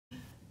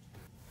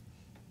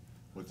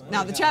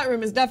Now the chat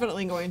room is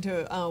definitely going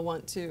to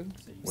want to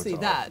see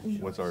that.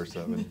 What's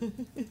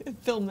R7?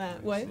 Film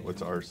that. What?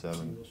 What's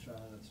R7?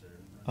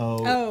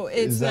 Oh,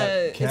 it's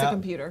a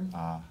computer.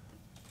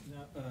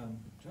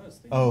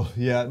 Oh,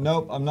 yeah,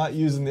 nope, I'm not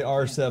using the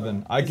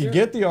R7. I could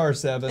get the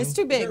R7. It's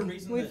too big. Is there a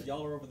reason that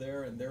y'all are over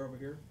there and they're over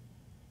here?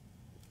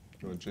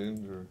 You want to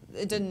change or?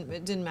 It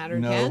didn't matter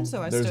No, again,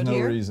 so I there's stood no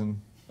here.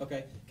 reason.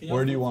 Okay.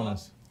 Where do you want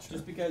us?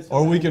 Just because.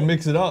 Or we can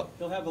mix it up.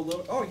 He'll have a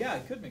little. Oh yeah, I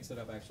could mix it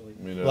up actually.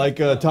 Like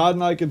Todd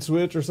and I could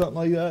switch or something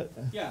like that?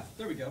 Yeah,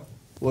 there we go.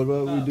 What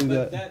about we do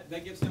but that?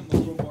 That gives him a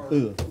little more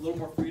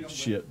freedom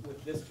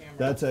with this camera.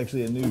 That's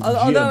actually a new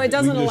Although gym. it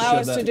doesn't We can just allow shove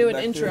us to that do an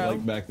back intro there,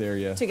 like back there,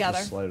 yeah. together.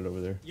 Just slide it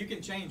over there. You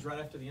can change right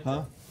after the intro.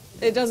 Huh?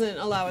 It doesn't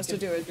allow us to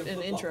do You can an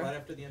flip-flop intro. right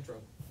after the intro.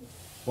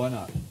 Why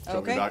not?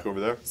 Okay. Back over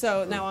there.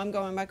 So now I'm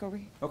going back over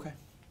here. Okay.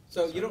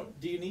 So you don't?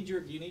 Do you need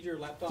your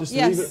laptop? Just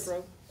Yes. leave it.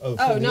 Intro? Oh,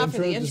 Oh, for not the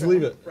for the intro? Just intro.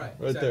 leave it. Right.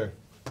 Right exactly. there.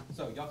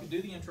 So y'all can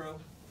do the intro,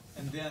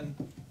 and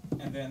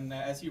then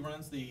as he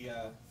runs the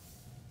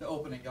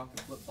opening, y'all can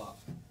flip flop.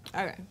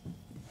 Okay.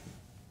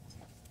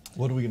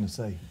 What are we going to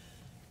say?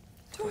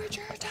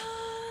 Torture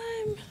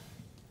time.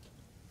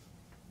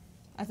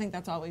 I think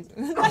that's always.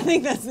 I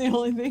think that's the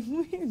only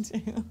thing we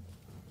do.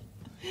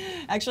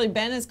 Actually,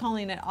 Ben is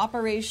calling it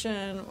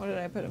Operation. What did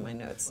I put in my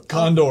notes?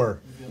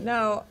 Condor.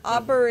 No, first thing you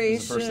cut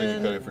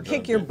Operation it for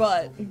Kick John. Your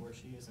Butt. Where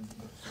she is.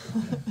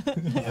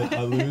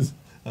 I lose.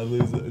 I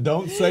lose it.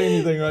 Don't say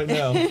anything right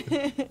now. Okay,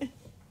 and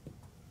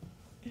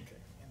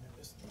then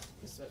this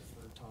is set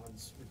for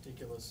Todd's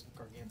ridiculous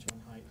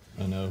gargantuan height.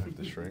 I know.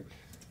 The shrink.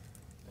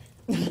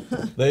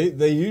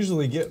 They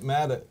usually get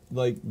mad at,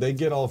 like, they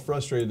get all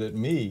frustrated at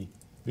me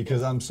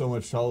because I'm so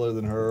much taller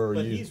than her or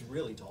But you. he's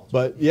really tall.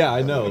 But yeah,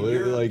 I know.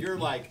 You're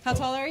like How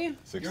tall are you?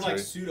 6'3". you're like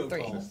pseudo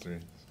Three. tall. 6'3".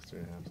 6'3",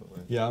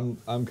 absolutely. Yeah,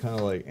 I'm kind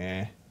of like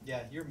Yeah,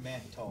 you're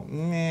man tall.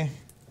 meh. All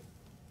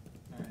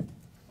right.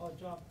 Oh,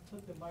 John,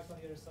 put the mic on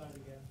the other side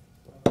again.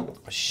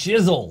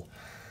 Shizzle.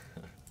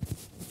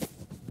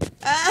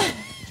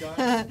 John,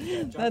 yeah,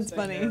 John's That's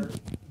staying funny. there.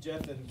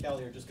 Jeff and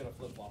Kelly are just gonna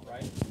flip flop,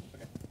 right?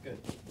 Okay, good.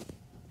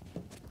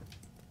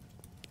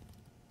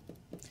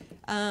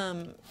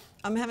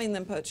 I'm having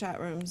them put chat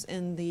rooms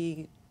in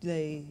the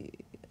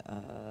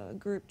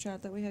group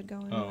chat that we had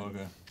going. Oh,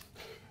 okay.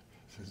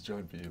 Says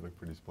John B. You look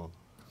pretty small.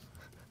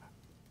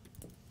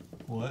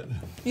 What?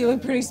 You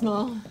look pretty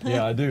small.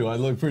 Yeah, I do. I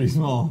look pretty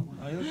small.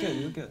 Oh, you look good.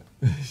 You look good.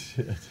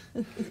 Shit.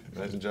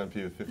 Imagine John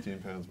P. with 15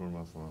 pounds more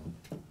muscle on him.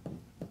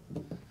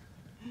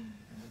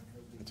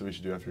 That's what we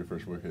should do after your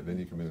first workout. Then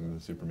you come in the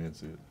Superman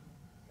suit.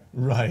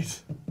 Right.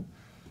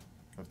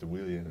 Have to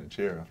wheel you in a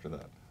chair after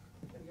that.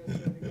 You guys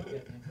ready to go? Yeah,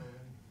 intro ready.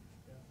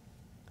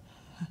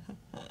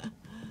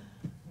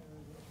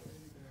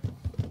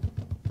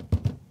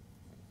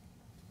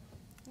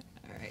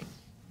 All right.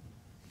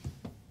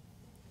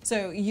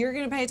 So you're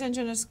going to pay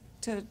attention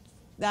to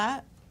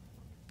that?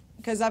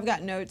 Because I've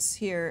got notes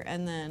here,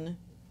 and then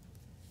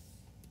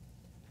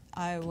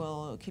I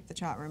will keep the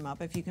chat room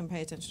up if you can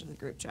pay attention to the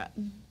group chat.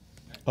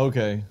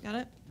 Okay. Got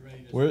it?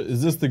 Where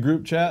is this the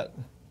group chat?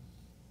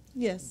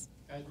 Yes.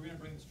 Guys, we're gonna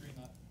bring the stream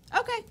up.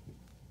 Okay.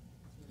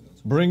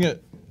 Bring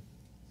it.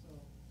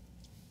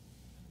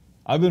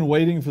 I've been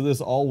waiting for this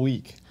all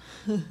week.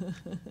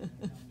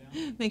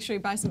 Make sure you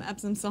buy some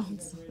Epsom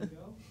salts. Ready to go?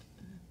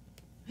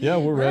 Yeah,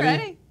 we're ready.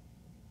 Ready?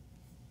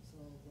 So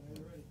whenever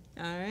you're ready.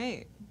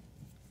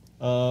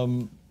 All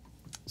right.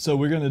 So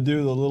we're gonna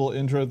do the little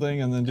intro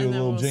thing and then do And a then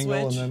little we'll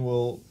jingle switch. and then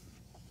we'll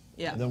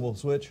Yeah.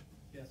 switch.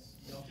 Yes.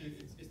 Y'all do,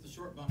 it's the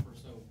short bumper,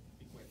 so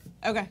be quick.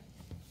 Okay.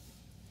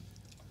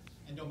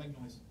 And don't make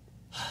noise.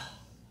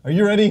 Are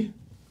you ready?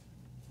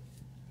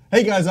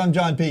 Hey guys, I'm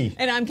John P.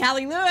 And I'm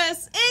Callie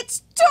Lewis.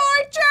 It's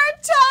torture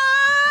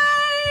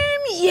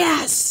time!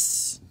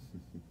 Yes!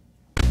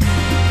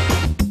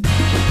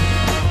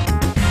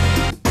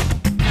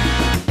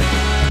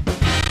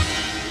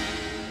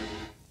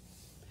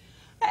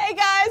 Hey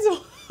guys,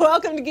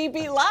 welcome to Geek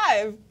Beat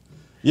Live.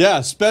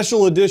 Yeah,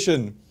 special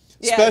edition.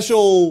 Yes.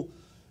 Special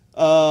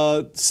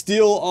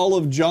steal all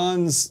of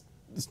John's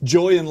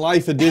joy in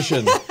life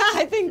edition.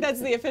 I think that's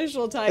the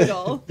official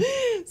title.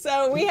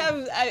 So we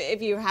have,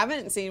 if you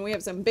haven't seen, we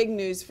have some big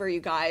news for you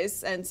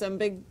guys and some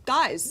big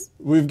guys.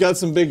 We've got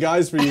some big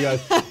guys for you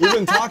guys. We've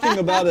been talking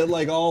about it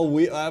like all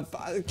week.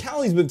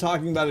 Callie's been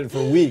talking about it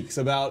for weeks,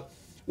 about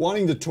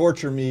wanting to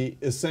torture me,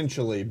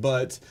 essentially.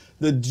 But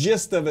the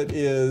gist of it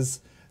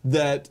is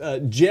that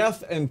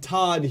Jeff and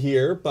Todd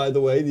here, by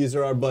the way, these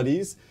are our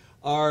buddies,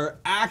 are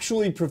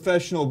actually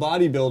professional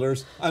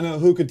bodybuilders. I know,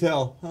 who could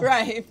tell? Huh?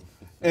 Right.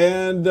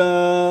 And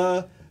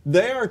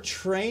they are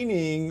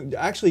training,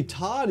 actually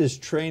Todd is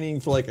training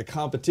for like a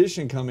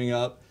competition coming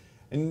up.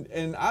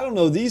 And I don't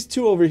know, these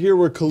two over here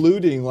were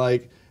colluding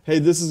like, hey,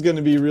 this is going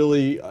to be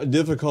really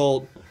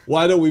difficult.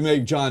 Why don't we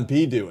make John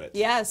P. do it?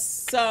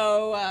 Yes,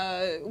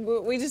 so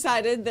we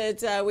decided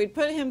that we'd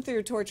put him through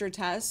a torture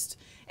test,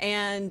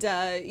 and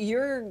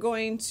you're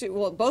going to,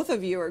 well, both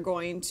of you are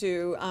going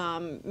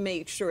to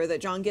make sure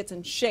that John gets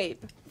in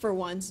shape for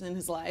once in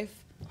his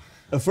life.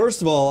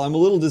 First of all, I'm a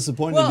little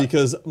disappointed Well,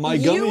 because you were my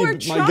gummy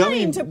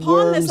trying to pawn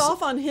worms. this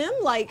off on him,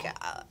 like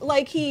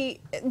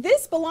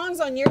this belongs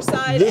on your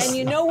side, This- and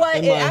you know what?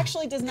 and It my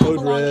actually does not code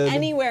belong red.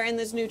 anywhere in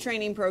this new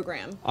training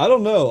program. I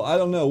don't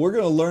know. We're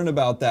going to learn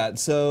about that.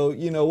 So,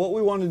 what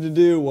we wanted to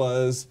do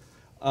was,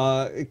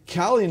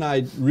 Callie and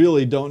I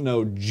really don't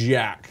know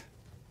jack.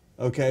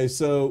 Okay,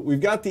 so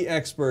we've got the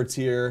experts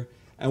here,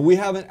 and we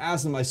haven't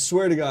asked them. I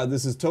swear to God,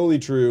 this is totally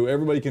true.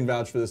 Everybody can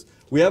vouch for this.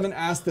 We haven't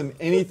asked them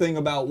anything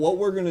about what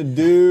we're going to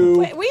do.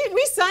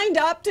 We signed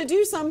up to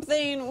do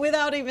something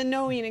without even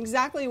knowing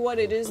exactly what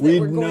it is that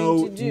we're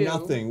going to do. We know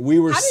nothing. We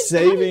were how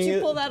saving did you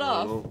it. pull that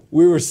off?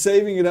 We were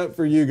saving it up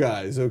for you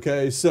guys,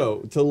 okay?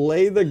 So, to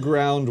lay the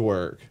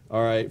groundwork,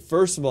 all right,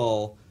 first of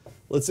all,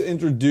 let's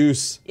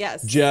introduce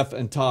Yes. Jeff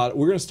and Todd.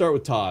 We're going to start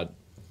with Todd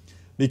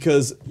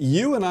because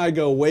you and I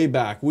go way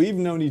back. We've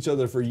known each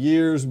other for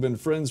years, been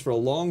friends for a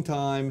long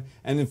time,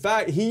 and in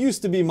fact, he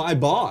used to be my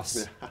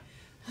boss.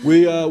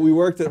 We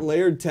worked at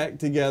Layered Tech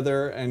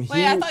together, and he...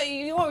 Wait, I thought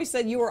you always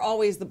said you were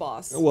always the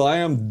boss. Well, I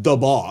am the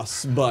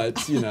boss, but,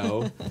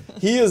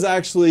 he is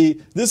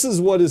actually... This is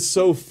what is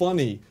so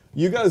funny.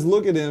 You guys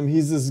look at him,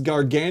 he's this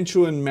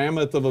gargantuan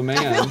mammoth of a man.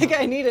 I feel like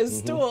I need a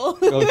stool.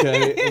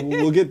 Okay,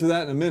 we'll get to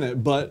that in a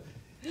minute. But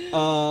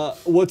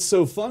what's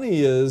so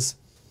funny is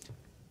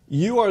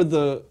you are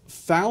the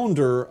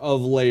founder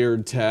of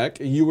Layered Tech.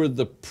 You were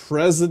the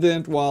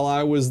president while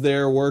I was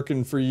there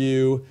working for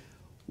you.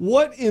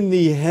 What in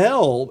the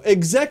hell?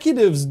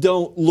 Executives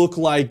don't look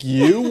like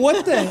you.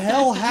 What the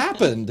hell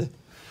happened?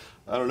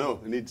 I don't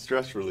know. I need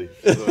stress relief.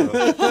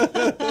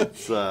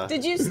 So,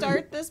 Did you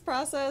start this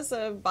process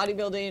of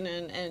bodybuilding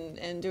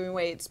and doing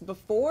weights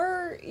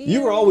before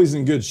You were always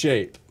in good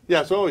shape.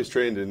 yeah, so I always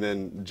trained, and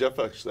then Jeff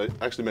I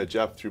actually met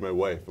Jeff through my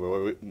wife.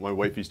 My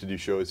wife used to do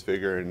shows,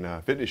 figure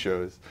and fitness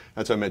shows.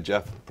 That's how I met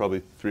Jeff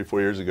probably 3 or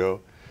 4 years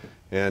ago,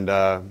 and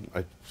I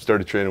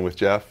started training with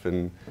Jeff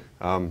and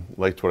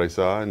liked what I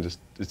saw, and just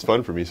it's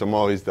fun for me. So I'm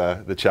always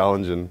the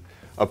challenge and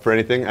up for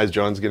anything, as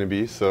John's going to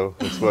be. So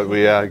that's what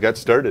we got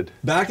started.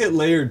 Back at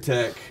Layered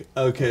Tech,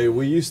 okay,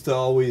 we used to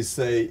always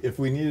say if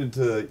we needed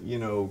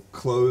to,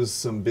 close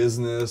some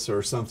business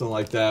or something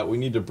like that, we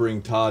need to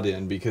bring Todd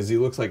in because he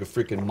looks like a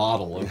freaking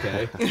model,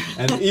 okay?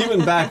 And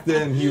even back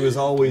then, he was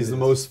always the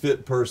most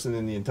fit person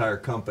in the entire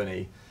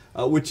company,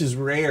 which is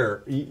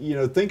rare.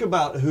 Think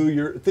about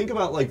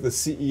like the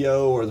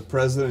CEO or the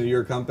president of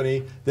your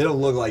company. They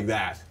don't look like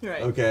that,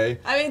 Right. okay?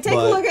 I mean, take a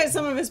look at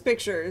some of his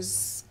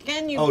pictures.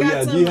 Ken, you've Oh got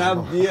yeah, some.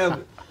 do you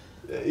have?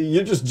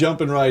 You're just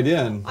jumping right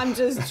in. I'm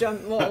just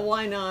jumping. Well,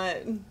 why not?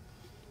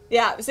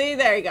 Yeah, see,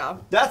 there you go.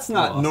 That's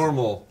not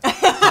normal.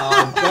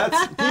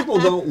 People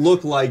don't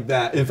look like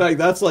that. In fact,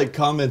 that's like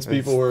comments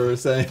people were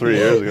saying 3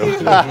 years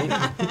ago.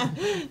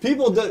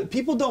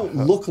 People don't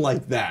look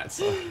like that.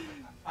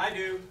 I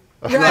do.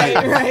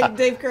 Right.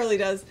 Dave Curley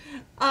does.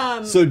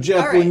 So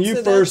Jeff, all right, when you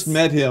so first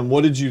that's- met him,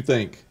 what did you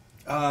think?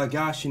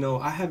 Gosh,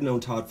 I have known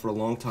Todd for a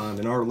long time,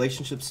 and our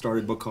relationship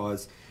started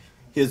because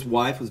his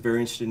wife was very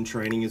interested in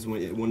training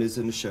when he was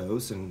in the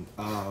shows, and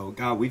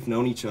God, we've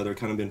known each other,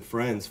 kind of been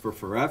friends for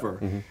forever.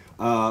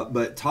 Mm-hmm.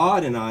 But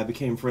Todd and I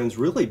became friends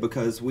really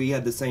because we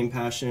had the same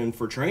passion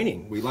for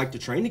training. We like to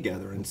train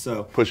together, and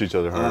so Push each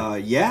other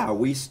hard.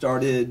 we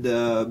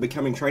started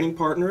becoming training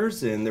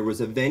partners, and there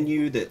was a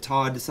venue that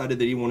Todd decided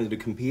that he wanted to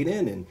compete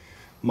in and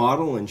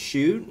model and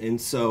shoot, and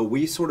so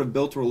we sort of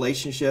built a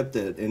relationship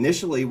that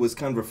initially was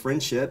kind of a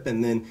friendship,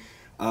 and then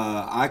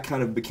I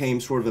kind of became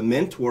sort of a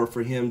mentor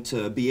for him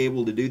to be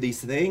able to do these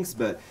things.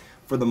 But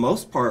for the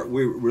most part,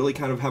 we really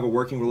kind of have a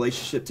working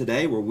relationship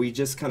today where we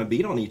just kind of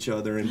beat on each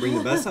other and bring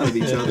the best out of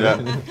each other.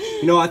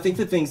 Yeah. I think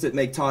the things that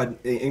make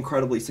Todd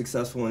incredibly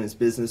successful in his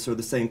business are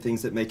the same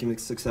things that make him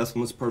successful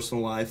in his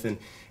personal life and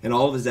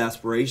all of his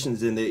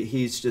aspirations, and that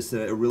he's just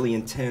a really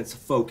intense,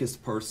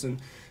 focused person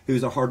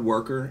who's a hard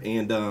worker,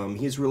 and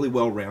he's really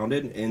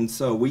well-rounded, and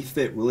so we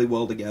fit really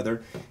well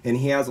together, and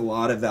he has a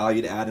lot of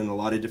value to add in a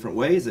lot of different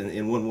ways,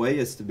 and one way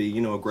is to be,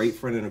 a great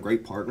friend and a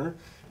great partner,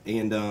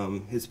 and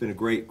it's been a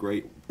great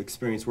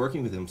experience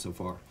working with him so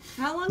far.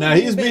 How long Now have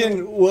you he's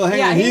been?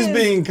 hang on, he's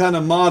being kind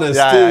of modest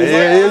Yeah, too.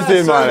 yeah, He's he is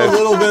being sort of modest. a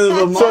little bit of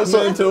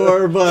a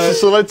mentor, but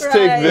So let's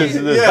take this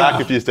Yeah. back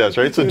a few steps,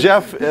 right? So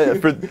Jeff,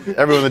 for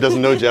everyone that doesn't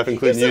know Jeff,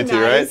 including You're you so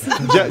two, nice.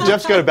 right?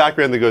 Jeff's got a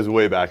background that goes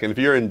way back, and if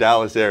you're in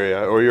Dallas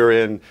area or you're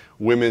in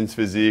women's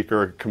physique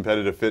or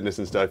competitive fitness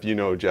and stuff, you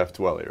know Jeff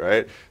Twelly,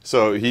 right?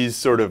 So he's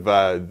sort of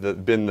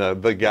been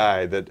the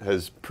guy that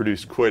has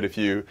produced quite a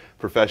few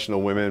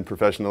professional women,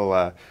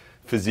 professional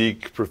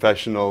physique,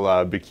 professional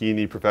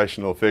bikini,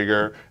 professional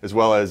figure, as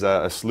well as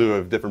a slew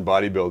of different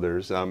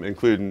bodybuilders,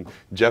 including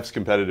Jeff's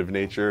competitive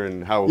nature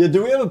and how... yeah,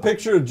 do we have a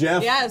picture of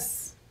Jeff?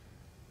 Yes.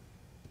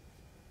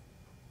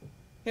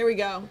 Here we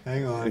go.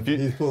 Hang on, If you-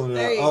 he's pulling it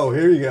There out. you Oh,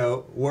 here you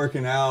go,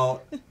 working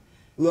out.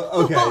 Look,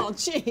 okay. Oh,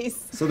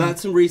 jeez. So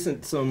that's some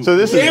recent So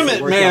this is- Damn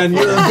it, man,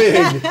 you're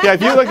big. Yeah,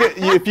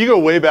 if you go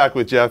way back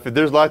with Jeff,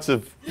 there's lots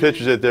of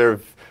pictures out there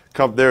of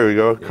There we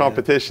go.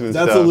 Competition and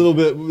That's stuff. a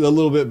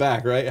little bit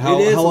back, right? How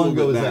long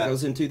ago was that? It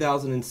was in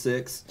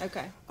 2006.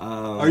 Okay.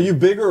 Are you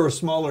bigger or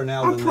smaller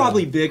now? I'm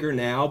probably bigger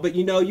now, but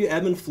you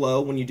ebb and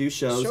flow when you do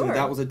shows, Sure. and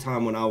that was a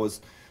time when I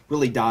was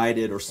really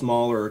dieted or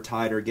smaller or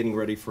tighter, getting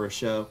ready for a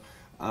show.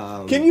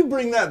 Can you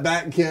bring that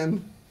back,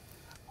 Ken?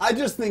 I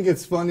just think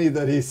it's funny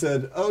that he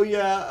said, "Oh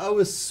yeah, I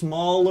was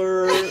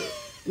smaller."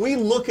 We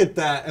look at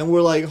that and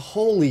we're like,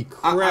 "Holy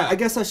crap!" I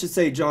guess I should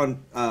say, John,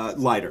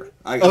 lighter.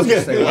 I Okay,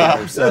 should say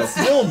lighter. So. That's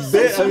still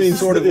big. I mean,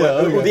 Sort of. yeah,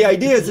 okay. The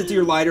idea is that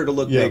you're lighter to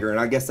look Yeah. bigger, and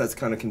I guess that's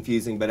kind of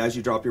confusing. But as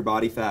you drop your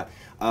body fat,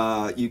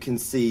 you can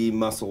see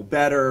muscle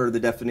better, the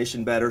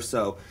definition better.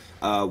 So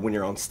when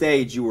you're on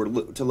stage, you were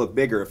to look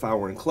bigger. If I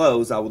were in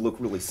clothes, I would look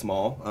really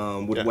small,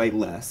 would weigh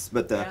less.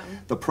 But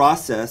the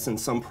process, and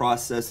some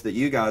process that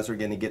you guys are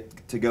going to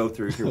get to go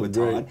through here with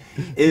Todd,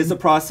 is a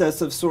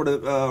process of sort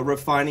of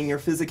refining your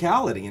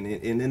physicality, and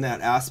in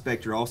that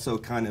aspect, you're also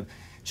kind of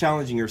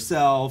challenging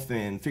yourself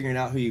and figuring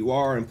out who you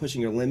are and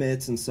pushing your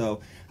limits. And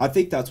so I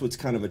think that's what's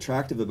kind of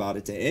attractive about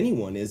it to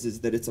anyone is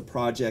that it's a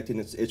project and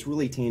it's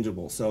really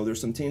tangible. So there's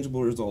some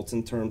tangible results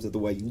in terms of the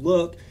way you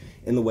look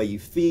and the way you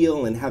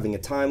feel, and having a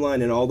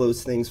timeline and all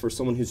those things for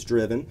someone who's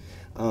driven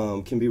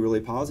can be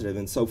really positive.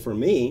 And so for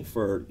me,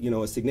 for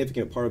a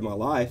significant part of my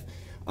life,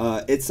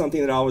 it's something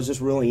that I was just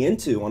really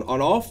into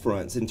on all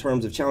fronts in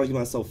terms of challenging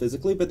myself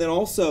physically, but then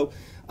also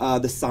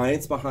the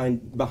science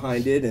behind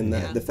it, and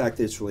the fact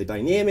that it's really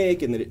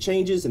dynamic and that it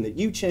changes and that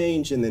you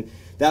change, and then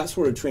that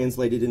sort of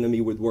translated into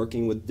me with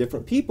working with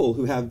different people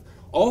who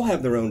all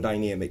have their own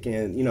dynamic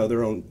and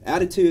their own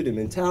attitude and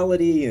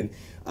mentality and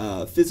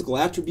physical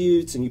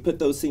attributes, and you put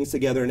those things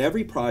together, and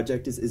every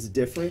project is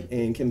different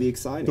and can be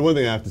exciting. The one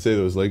thing I have to say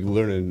though is like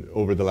learning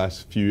over the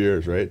last few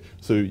years, right?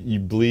 So you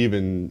believe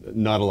in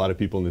not a lot of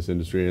people in this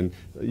industry, and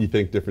you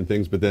think different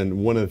things, but then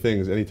one of the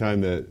things,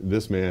 anytime that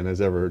this man has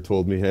ever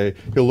told me, hey,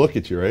 he'll look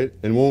at you, right?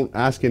 And won't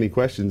ask any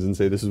questions and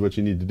say, this is what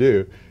you need to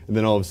do. And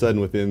then all of a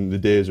sudden within the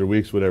days or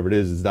weeks, whatever it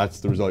is that's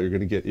the result you're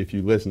going to get if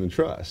you listen and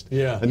trust.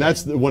 Yeah. And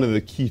that's one of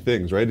the key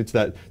things, right? It's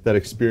that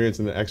experience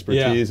and the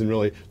expertise, and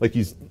really, like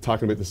he's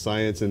talking about the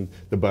science and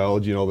the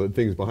biology and all the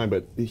things behind,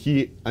 but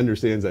he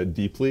understands that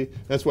deeply.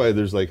 That's why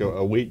there's like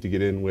a wait to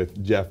get in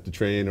with Jeff to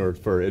train or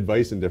for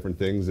advice in different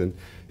things, and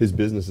his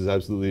business is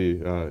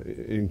absolutely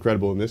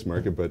incredible in this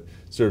market, but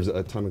serves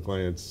a ton of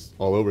clients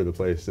all over the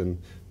place, and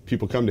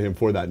people come to him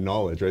for that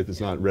knowledge, right?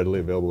 That's not readily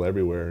available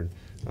everywhere.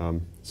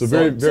 So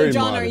very So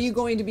John, modest. are you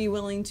going to be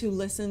willing to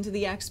listen to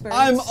the experts?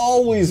 I'm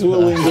always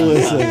willing to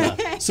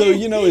listen. So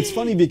it's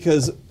funny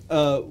because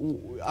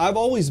I've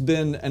always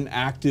been an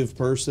active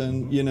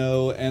person,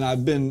 and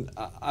I've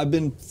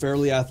been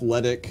fairly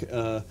athletic,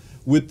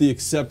 with the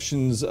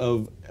exceptions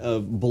of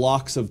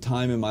blocks of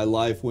time in my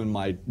life when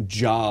my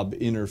job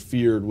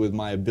interfered with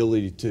my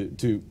ability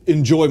to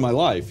enjoy my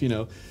life,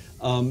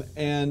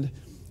 and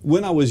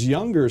when I was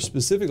younger,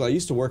 specifically, I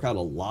used to work out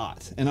a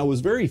lot, and I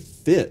was very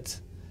fit.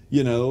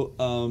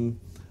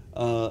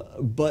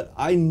 But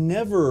I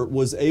never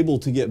was able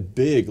to get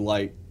big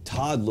like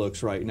Todd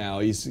looks right now.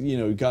 He's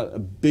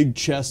got big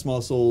chest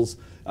muscles.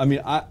 I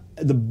mean,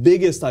 the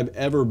biggest I've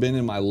ever been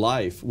in my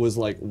life was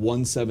like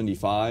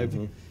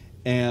 175,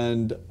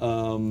 and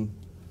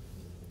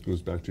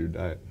goes back to your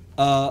diet.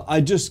 I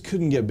just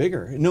couldn't get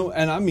bigger. No,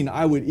 and I mean,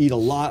 I would eat a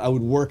lot. I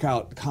would work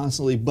out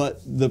constantly, but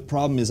the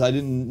problem is I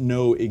didn't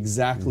know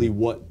exactly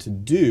what to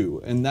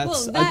do, and I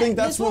think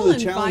that's one of the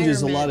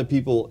challenges a lot of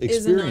people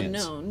experience.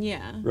 Is an unknown,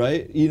 yeah.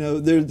 Right?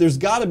 There's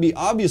got to be.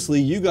 Obviously,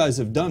 you guys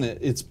have done it.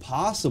 It's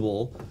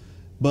possible,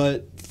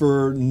 but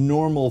for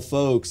normal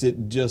folks,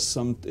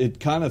 it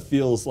kind of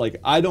feels like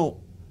I don't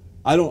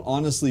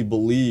honestly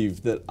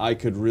believe that I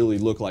could really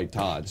look like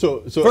Todd.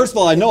 So first of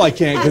all, I know I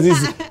can't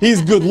because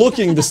he's good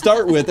looking to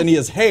start with, and he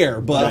has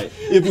hair. But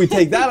if we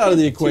take that out of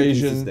the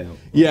equation,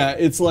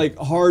 it's like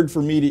hard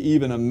for me to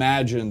even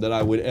imagine that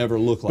I would ever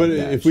look like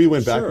that. But if we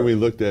went back and we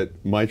looked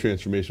at my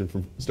transformation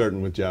from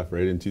starting with Jeff,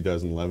 right, in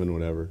 2011,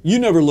 whatever. You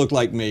never looked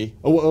like me.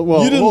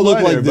 Well, you didn't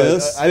look like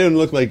this. I didn't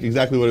look like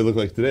exactly what I look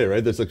like today,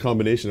 right? There's a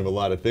combination of a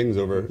lot of things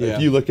over. Yeah.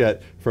 If you look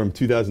at from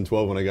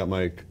 2012 when I got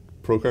my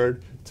pro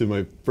card to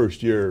my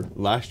first year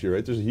last year,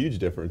 right? There's a huge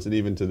difference, and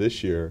even to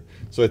this year.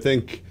 So I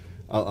think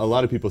a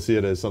lot of people see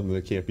it as something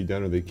that can't be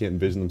done or they can't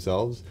envision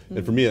themselves.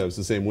 And for me, that was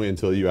the same way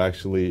until you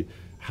actually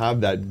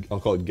have that, I'll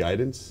call it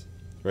guidance,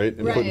 right?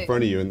 And put in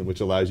front of you, and which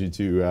allows you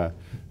to,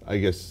 I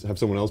guess, have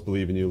someone else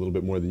believe in you a little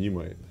bit more than you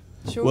might.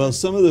 Sure. Well,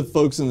 some of the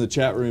folks in the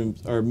chat room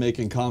are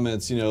making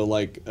comments,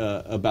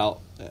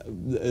 about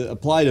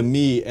apply to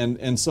me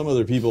and some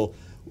other people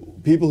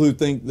who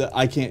think that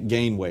I can't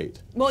gain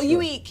weight. Well,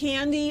 you eat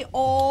candy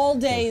all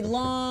day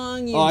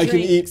long. You I can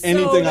drink eat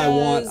anything I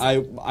sodas,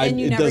 want. and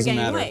you it never doesn't gain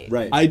matter. weight.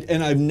 Right.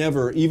 I've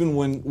never, even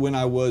when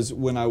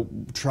I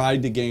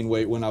tried to gain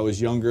weight when I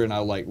was younger, and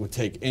I would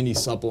take any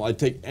supplement, I'd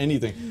take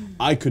anything.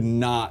 I could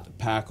not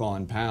pack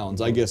on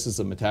pounds. I guess it's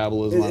a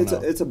metabolism.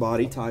 It's a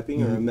body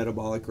typing or a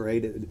metabolic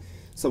rate.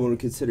 someone would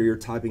consider your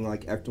typing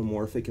like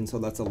ectomorphic, and so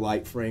that's a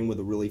light frame with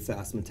a really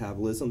fast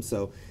metabolism.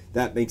 So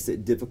that makes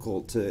it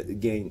difficult to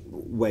gain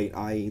weight,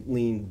 i.e.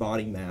 lean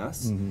body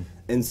mass.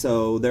 And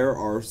so there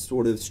are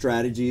sort of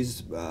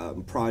strategies,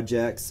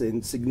 projects,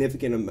 and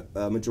significant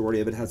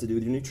majority of it has to do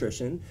with your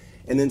nutrition,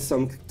 and then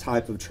some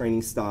type of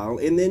training style,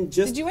 and then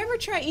just... Did you ever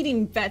try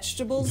eating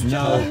vegetables, No.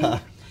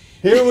 John?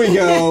 Here we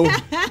go.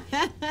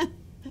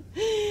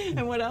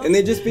 And what else? And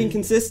then just being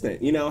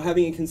consistent, you know,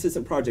 having a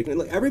consistent project. And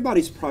look,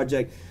 everybody's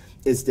project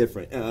is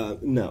different.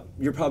 No,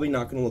 you're probably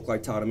not going to look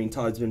like Todd. I mean,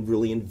 Todd's been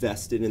really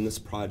invested in this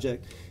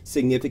project,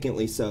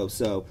 significantly so.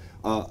 So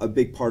a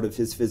big part of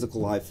his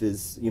physical life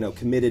is, you know,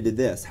 committed to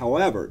this.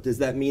 However, does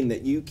that mean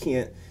that you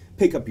can't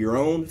pick up your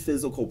own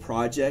physical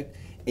project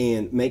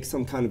and make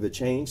some kind of a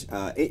change?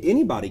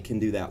 Anybody can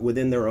do that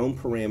within their own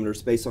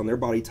parameters based on their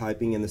body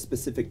typing and the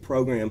specific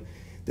program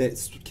that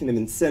can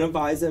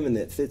incentivize them and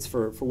that fits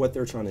for what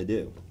they're trying to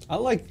do. I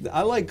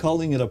like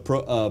calling it a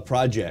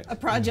project. A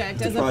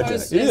project as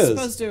project.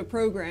 opposed to a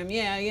program.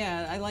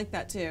 Yeah, I like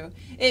that too.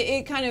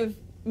 It kind of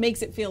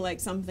makes it feel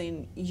like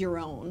something your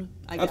own,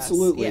 I guess.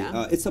 Absolutely.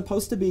 Yeah. It's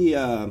supposed to be,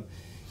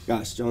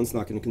 gosh, John's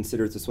not going to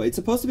consider it this way. It's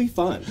supposed to be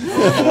fun. He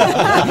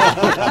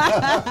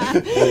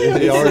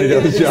already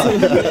knows, John.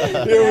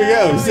 Here we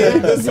go. See,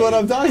 this is what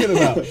I'm talking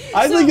about.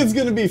 I think it's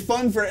going to be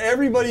fun for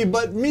everybody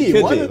but me.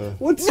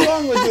 What's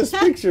wrong with this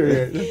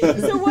picture here?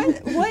 So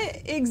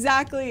what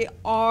exactly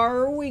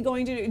are we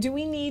going to do? Do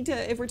we need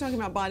to, if we're talking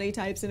about body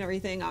types and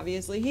everything,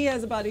 obviously, he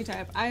has a body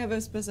type, I have a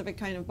specific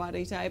kind of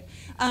body type.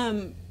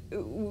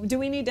 Do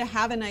we need to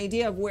have an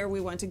idea of where we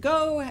want to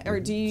go,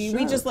 or do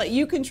we just let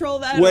you control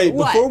that? Wait, or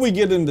what? before we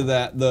get into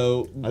that,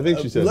 though, I think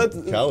she said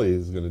Callie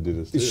is going to do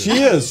this too.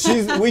 She is.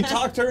 We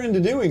talked her into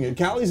doing it.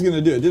 Callie's going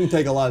to do it. It didn't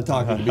take a lot of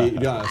talking, to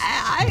be honest.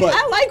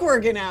 I like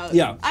working out.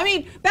 Yeah. I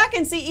mean, back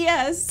in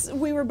CES,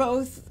 we were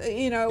both,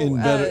 you know,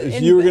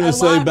 you were going to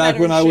say back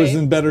when I was shape.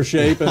 in better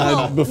shape,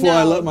 and before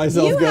I let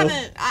myself you go.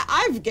 Haven't,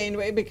 I've gained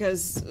weight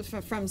because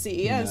from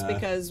CES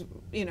because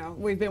you know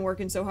we've been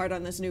working so hard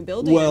on this new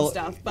building and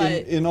stuff.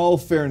 But in all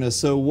fairness,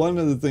 so one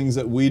of the things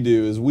that we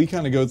do is we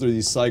kind of go through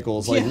these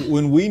cycles. Like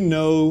when we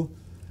know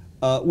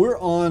we're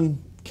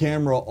on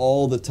camera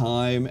all the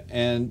time,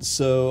 and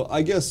so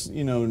I guess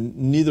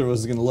neither of us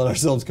is going to let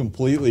ourselves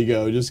completely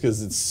go just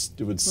because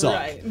it would suck.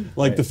 Right.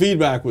 Like the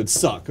feedback would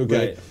suck.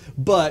 Okay. Right.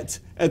 But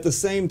at the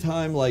same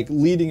time, like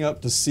leading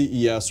up to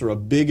CES or a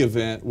big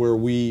event where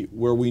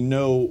we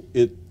know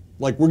it,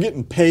 like we're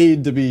getting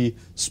paid to be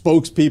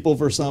spokespeople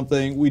for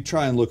something, we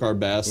try and look our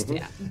best.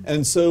 Yeah.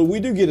 And so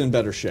we do get in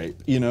better shape,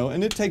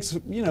 and it takes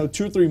 2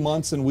 or 3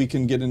 months and we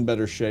can get in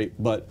better shape,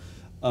 but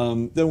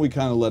then we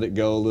kind of let it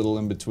go a little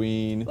in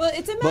between. Well,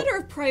 it's a matter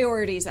of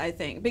priorities, I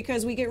think,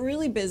 because we get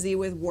really busy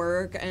with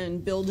work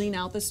and building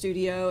out the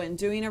studio and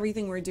doing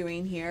everything we're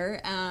doing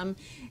here.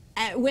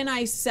 When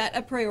I set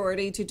a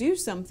priority to do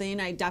something,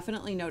 I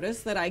definitely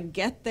notice that I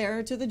get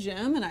there to the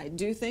gym and I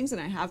do things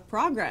and I have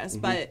progress,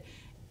 but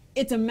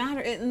it's a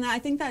matter, and I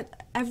think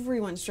that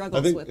everyone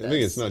struggles with this. I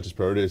think it's not just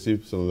priority. I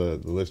see some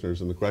of the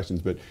listeners and the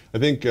questions, but I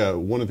think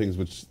one of the things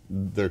which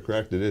they're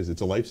correct,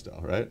 it's a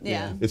lifestyle, right?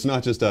 Yeah. It's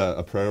not just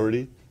a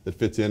priority that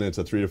fits in, and it's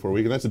a 3 to 4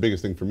 week, and that's the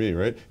biggest thing for me,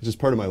 right? It's just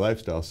part of my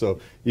lifestyle.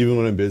 So even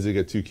when I'm busy, I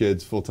got 2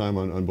 kids full time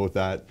on both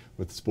that,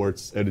 with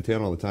sports,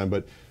 editing all the time,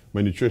 but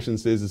my nutrition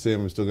stays the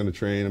same. I'm still going to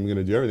train. I'm going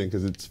to do everything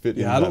because it's fit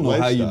in I don't know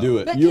lifestyle. how you do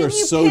it. But You can are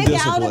you so pig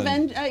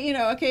disciplined.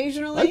 out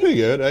occasionally? I pretty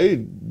good.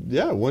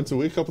 Once a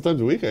week, a couple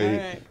times a week, I eat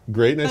right.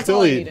 great, and That's I still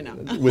all I eat need to know.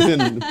 within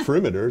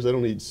perimeters. I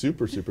don't eat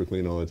super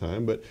clean all the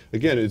time, but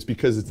again, it's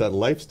because it's that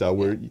lifestyle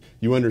where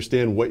you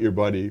understand what your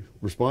body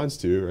responds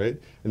to, right?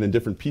 And then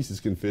different pieces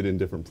can fit in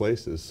different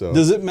places. So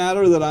Does it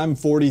matter that I'm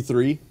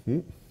 43?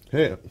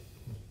 hey,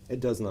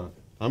 It does not.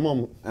 I'm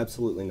on.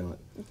 Absolutely not.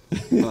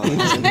 He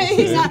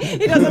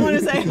doesn't want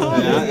to say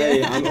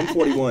I'm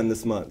 41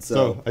 this month,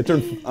 So I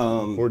turned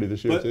 40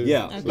 this year too.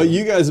 yeah. So- But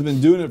you guys have been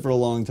doing it for a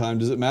long time.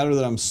 Does it matter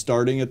that I'm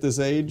starting at this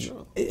age?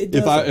 No, it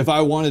if doesn't. I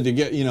wanted to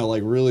get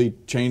like really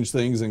change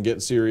things and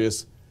get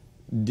serious,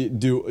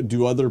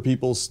 do other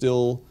people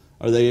still,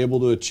 are they able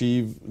to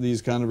achieve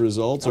these kind of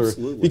results?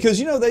 Absolutely. Or because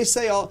they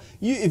say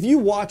if you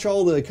watch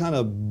all the kind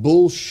of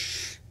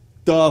bullshit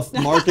stuff,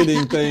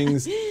 marketing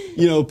things,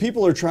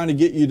 people are trying to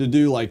get you to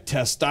do like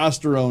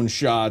testosterone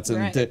shots and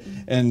Right.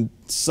 and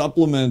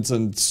supplements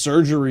and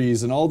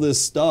surgeries and all this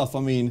stuff.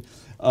 I mean,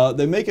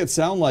 they make it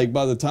sound like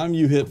by the time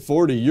you hit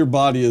 40, your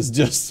body is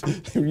just,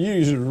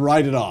 you should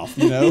write it off,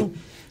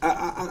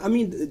 I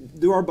mean,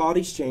 do our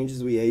bodies change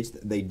as we age?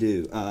 They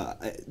do.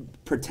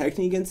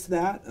 Protecting against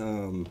that,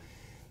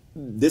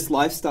 this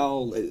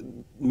lifestyle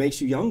makes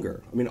you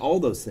younger. I mean, all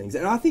those things.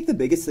 And I think the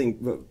biggest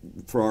thing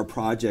for our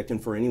project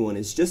and for anyone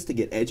is just to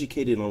get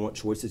educated on what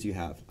choices you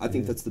have. I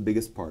think that's the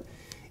biggest part.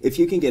 If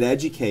you can get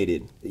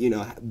educated,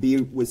 be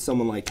with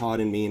someone like Todd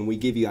and me, and we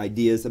give you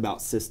ideas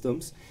about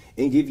systems,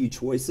 and give you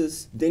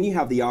choices, then you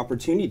have the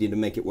opportunity to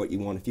make it what you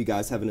want. If you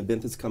guys have an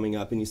event that's coming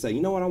up and you say,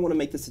 you know what, I want to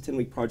make this a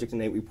 10-week project, an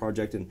 8-week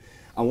project, and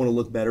I want to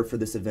look better for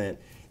this event,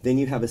 then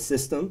you have a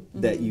system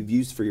that you've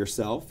used for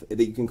yourself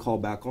that you can call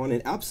back on.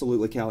 And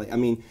absolutely, Callie, I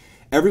mean,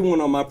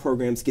 everyone on my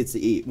programs gets to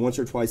eat once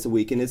or twice a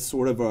week, and it's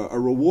sort of a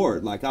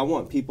reward. Like, I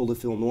want people to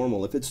feel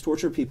normal. If it's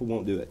torture, people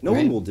won't do it. No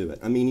one will do it.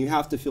 I mean, you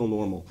have to feel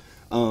normal.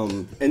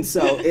 And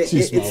so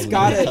it's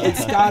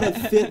gotta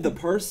fit the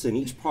person.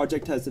 Each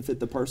project has to fit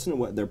the person and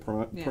what their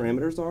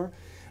parameters are.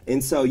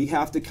 And so you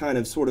have to kind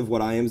of sort of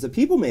what I am as a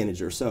people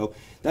manager. So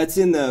that's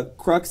in the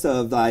crux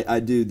of I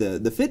do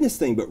the fitness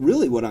thing, but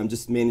really what I'm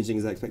just managing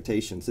is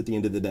expectations at the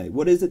end of the day.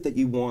 What is it that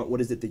you want? What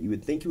is it that you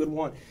would think you would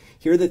want?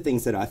 Here are the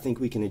things that I think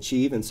we can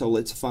achieve, and so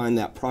let's find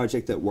that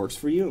project that works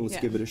for you, and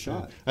let's give it a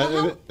shot.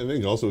 I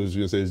think also what I was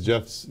going to say is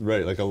Jeff's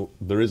right. Like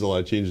there is a lot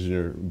of changes in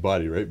your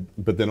body, right?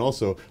 But then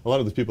also a lot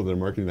of the people that are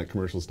marketing that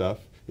commercial stuff,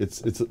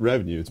 it's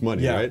revenue, it's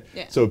money, right?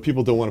 Yeah. So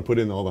people don't want to put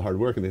in all the hard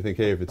work, and they think,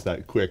 hey, if it's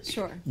that quick,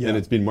 and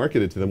it's being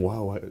marketed to them,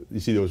 wow, you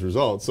see those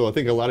results. So I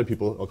think a lot of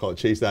people, I'll call it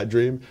chase that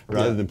dream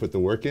rather than put the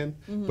work in.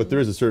 But there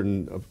is a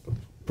certain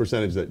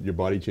percentage that your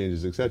body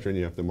changes, et cetera, and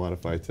you have to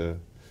modify to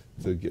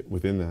get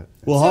within that.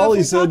 Well, So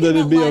Holly said that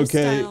it'd be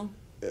okay. lifestyle.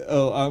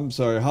 Oh, I'm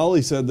sorry.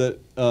 Holly said that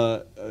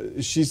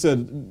she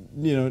said,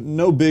 you know,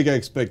 no big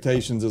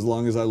expectations as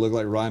long as I look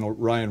like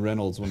Ryan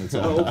Reynolds when it's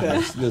on. Oh,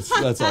 okay.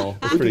 That's all.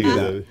 That's pretty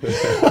good.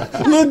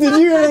 Look, did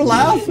you hear her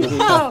laugh?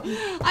 Oh,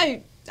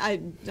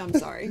 I'm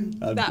sorry.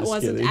 That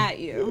wasn't kidding. at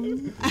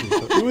you.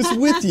 It was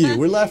with you.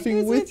 We're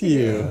laughing with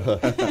you.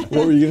 What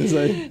were you going to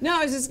say? No,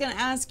 I was just going to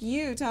ask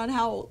you, Todd,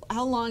 how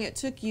long it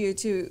took you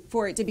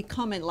for it to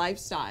become a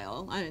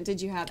lifestyle. I mean,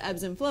 did you have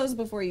ebbs and flows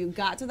before you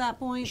got to that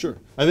point? Sure.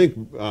 I think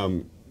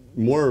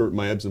more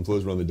my ebbs and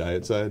flows were on the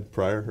diet side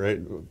prior,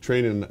 right?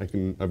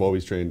 Training, I've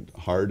always trained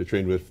hard. I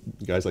trained with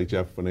guys like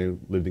Jeff when I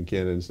lived in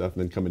Canada and stuff,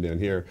 and then coming down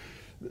here.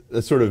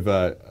 That's sort of,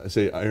 I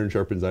say iron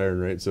sharpens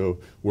iron, right? So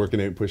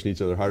working out, pushing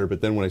each other harder.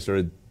 But then when I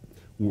started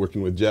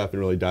working with Jeff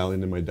and really dialing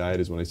into my diet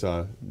is when I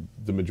saw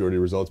the majority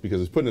of results, because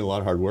I was putting in a lot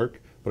of hard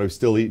work, but I was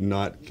still eating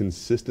not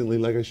consistently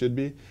like I should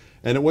be.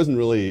 And it wasn't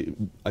really,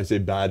 I say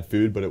bad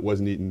food, but it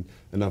wasn't eating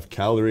enough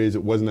calories.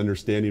 It wasn't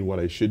understanding what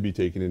I should be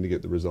taking in to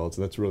get the results.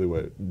 And that's really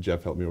what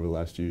Jeff helped me over the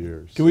last few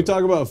years. Can we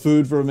talk about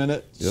food for a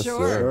minute? Yes,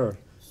 Sure. sir.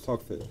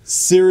 Talk fit.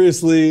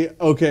 Seriously,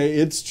 okay,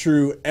 it's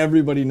true.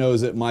 Everybody knows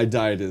that my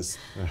diet is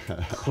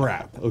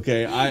crap.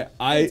 Okay,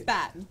 It's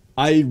bad.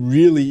 I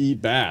really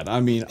eat bad. I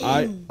mean,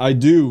 I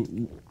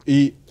do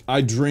eat. I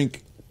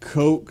drink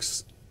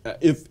Cokes.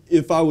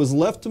 If I was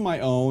left to my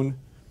own,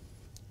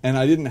 and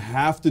I didn't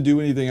have to do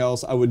anything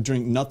else, I would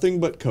drink nothing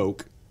but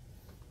Coke.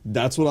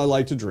 That's what I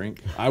like to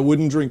drink. I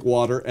wouldn't drink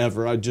water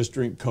ever. I'd just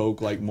drink Coke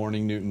like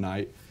morning, noon, and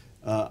night.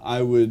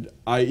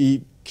 I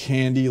eat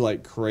candy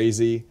like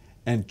crazy.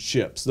 And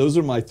chips. Those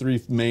are my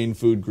three main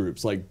food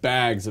groups, like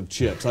bags of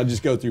chips. I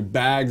just go through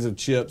bags of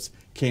chips,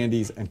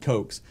 candies, and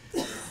Cokes.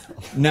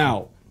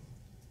 Now,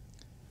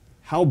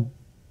 how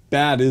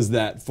bad is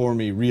that for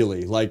me,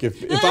 really? Like,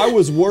 if I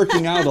was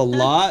working out a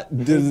lot,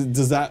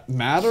 does that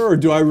matter? Or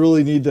do I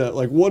really need to,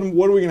 like, what are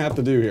we going to have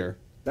to do here?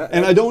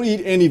 And I don't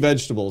eat any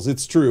vegetables.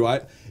 It's true.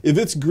 If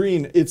it's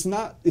green, it's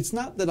not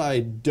that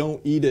I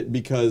don't eat it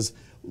because,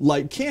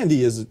 like,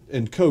 candy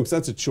and Cokes,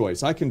 that's a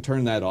choice. I can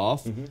turn that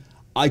off.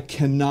 I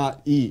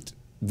cannot eat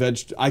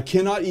I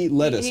cannot eat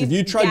lettuce. If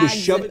you tried to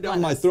shove it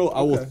down my throat,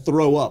 I will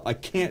throw up. I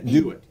can't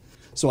do it.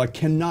 So I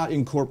cannot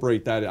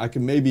incorporate that. I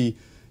can maybe,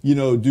 you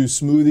know, do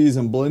smoothies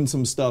and blend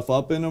some stuff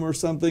up in them or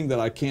something that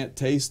I can't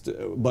taste.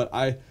 But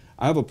I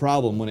have a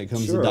problem when it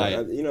comes to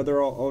diet. You know, there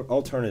are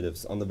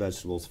alternatives on the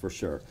vegetables for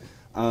sure.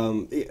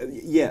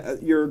 Yeah,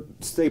 your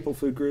staple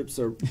food groups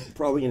are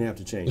probably going to have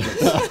to change.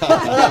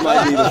 That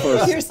might be the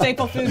first. Your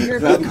staple food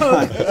group is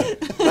Coke.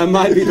 That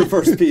might be the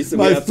first piece that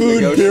we My have to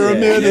food negotiate.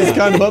 pyramid is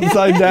kind of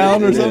upside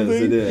down or It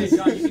something. is. Hey,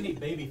 John, you can eat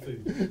baby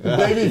food.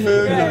 Baby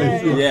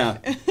food. Yeah,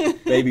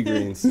 baby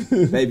greens,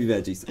 baby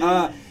veggies.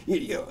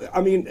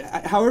 I mean,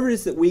 however it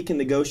is that we can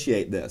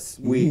negotiate this,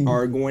 we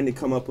are going to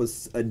come up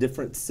with a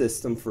different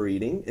system for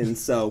eating, and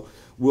so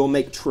we'll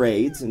make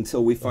trades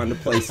until we find a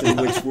place in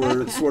which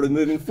we're sort of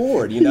moving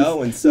forward, you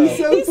know. And so,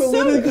 So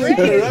politically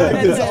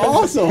correct. It's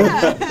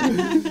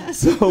awesome.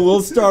 so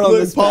we'll start on Look,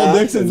 this Paul path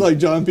Dixon's like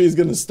John P's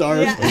going to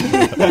starve.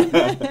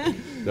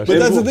 But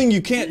that's the thing,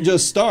 you can't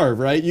just starve,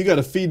 right? You got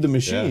to feed the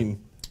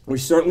machine. We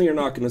certainly are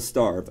not going to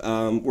starve.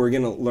 We're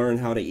going to learn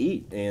how to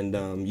eat,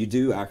 and you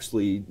do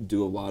actually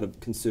do a lot of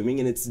consuming,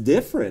 and it's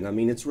different. I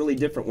mean, it's really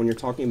different when you're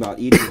talking about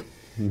eating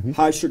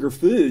high sugar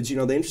foods. You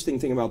know, the interesting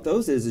thing about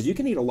those is you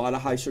can eat a lot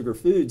of high sugar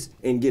foods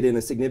and get in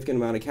a significant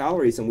amount of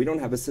calories, and we don't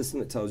have a system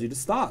that tells you to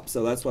stop.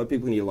 So that's why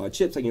people can eat a lot of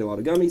chips, they can eat a lot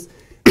of gummies,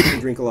 they can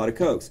drink a lot of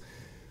Cokes.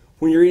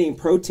 When you're eating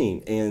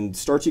protein and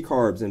starchy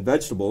carbs and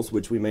vegetables,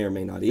 which we may or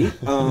may not eat,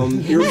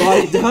 your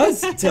body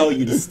does tell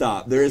you to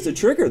stop. There is a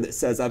trigger that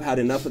says, I've had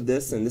enough of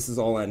this and this is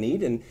all I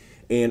need. And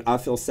and I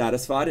feel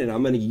satisfied, and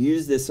I'm going to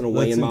use this in a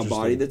way That's in my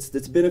body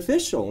that's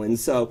beneficial. And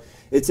so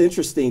it's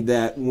interesting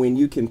that when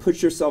you can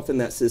put yourself in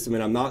that system,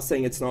 and I'm not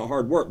saying it's not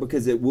hard work,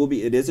 because it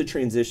is a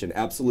transition,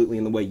 absolutely,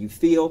 in the way you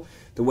feel,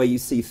 the way you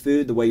see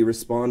food, the way you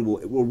respond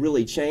will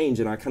really change.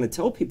 And I kind of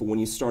tell people, when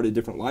you start a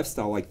different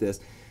lifestyle like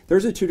this,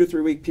 there's a 2 to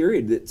 3 week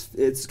period.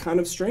 It's kind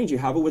of strange. You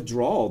have a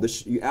withdrawal.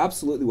 You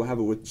absolutely will have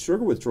a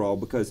sugar withdrawal,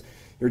 because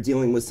you're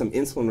dealing with some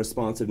insulin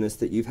responsiveness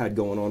that you've had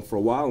going on for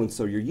a while, and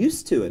so you're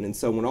used to it. And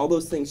so when all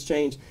those things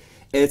change,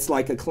 it's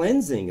like a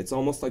cleansing. It's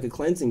almost like a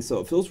cleansing,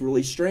 so it feels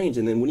really strange.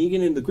 And then when you get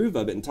into the groove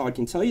of it, and Todd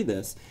can tell you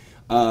this,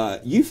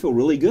 you feel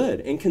really good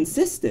and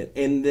consistent.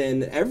 And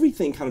then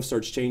everything kind of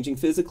starts changing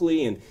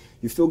physically, and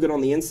you feel good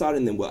on the inside.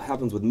 And then what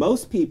happens with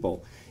most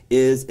people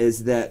is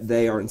that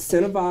they are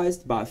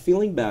incentivized by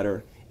feeling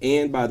better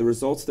and by the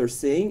results they're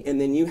seeing, and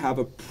then you have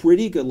a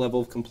pretty good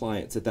level of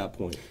compliance at that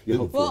point.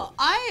 Well,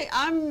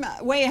 I'm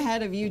way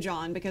ahead of you,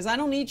 John, because I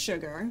don't eat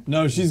sugar.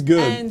 No, she's good.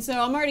 And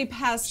so I'm already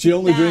past She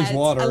only that. drinks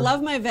water. I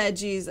love my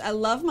veggies. I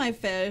love my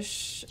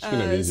fish. So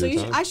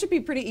I should be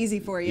pretty easy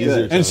for you.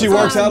 And she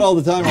works out all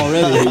the time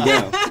already.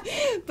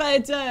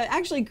 But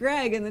actually,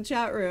 Greg in the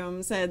chat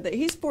room said that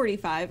he's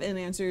 45 in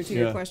answer to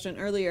your question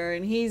earlier,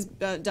 and he's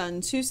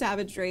done 2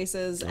 savage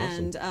races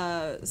and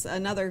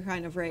another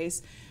kind of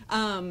race.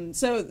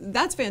 So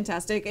that's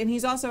fantastic. And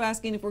he's also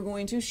asking if we're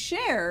going to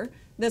share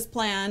this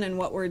plan and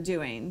what we're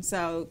doing.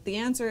 So the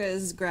answer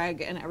is,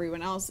 Greg and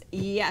everyone else,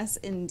 yes,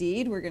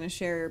 indeed. We're going to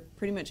share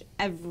pretty much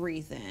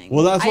everything.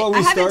 Well, that's why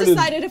I haven't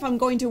decided if I'm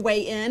going to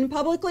weigh in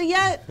publicly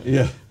yet.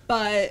 Yeah.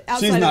 But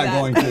outside she's not of that,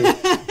 going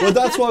to. But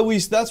that's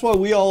why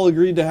we all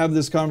agreed to have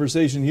this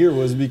conversation here,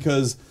 was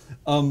because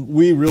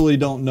we really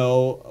don't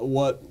know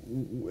what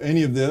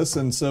any of this,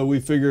 and so we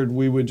figured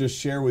we would just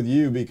share with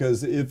you,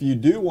 because if you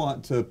do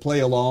want to play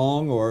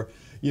along, or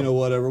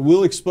whatever,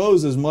 we'll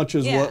expose as much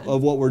as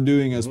of what we're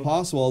doing as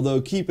possible. Although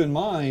keep in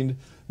mind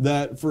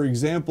that, for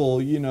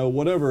example,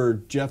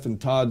 whatever Jeff and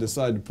Todd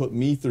decide to put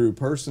me through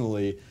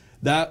personally,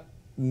 that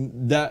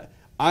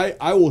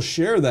I will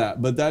share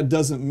that, but that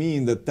doesn't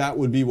mean that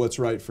would be what's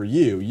right for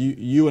you.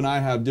 You and I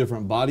have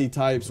different body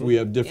types. We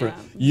have different.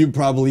 You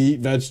probably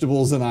eat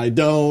vegetables and I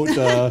don't.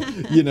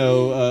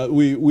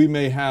 We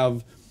may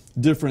have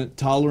different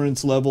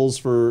tolerance levels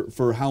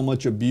for how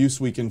much abuse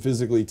we can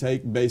physically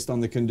take based on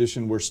the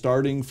condition we're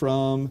starting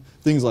from.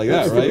 Things like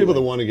that, for right? people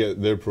that want to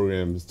get their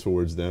programs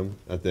towards them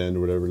at the end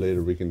or whatever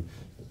later, we can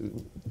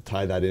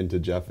tie that into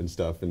Jeff and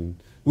stuff, and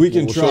we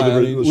can try.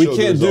 We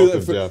can't do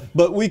that,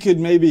 but we could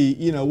maybe,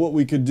 what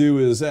we could do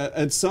is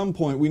at some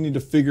point we need to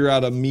figure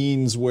out a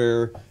means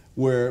where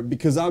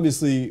because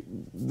obviously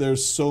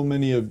there's so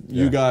many of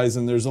you guys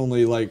and there's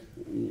only like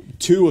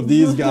 2 of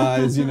these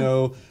guys,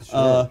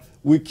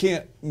 we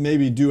can't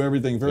maybe do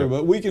everything for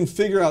everybody, but we can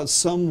figure out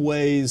some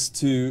ways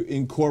to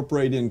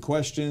incorporate in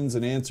questions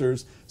and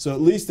answers. So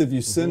at least if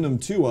you send them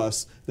to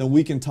us, then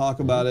we can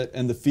talk about it,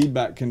 and the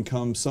feedback can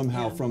come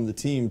somehow from the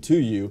team to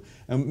you.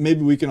 And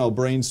maybe we can all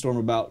brainstorm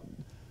about,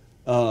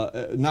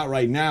 not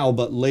right now,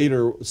 but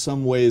later,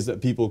 some ways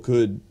that people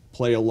could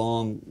play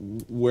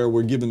along where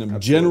we're giving them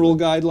general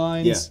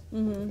guidelines.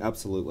 Yeah,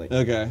 absolutely.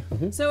 Okay.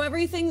 So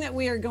everything that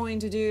we are going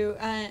to do,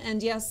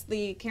 and yes,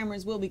 the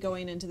cameras will be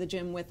going into the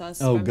gym with us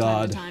from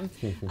time to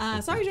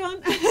time. Sorry,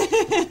 John.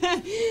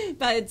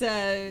 But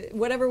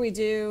whatever we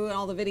do, and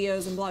all the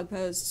videos and blog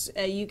posts,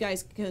 you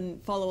guys can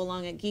follow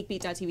along at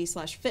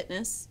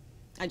geekbeat.tv/fitness.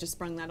 I just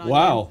sprung that on you.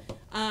 Wow.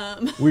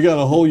 We got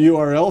a whole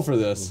URL for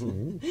this.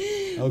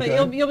 Okay. But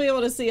you'll be able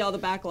to see all the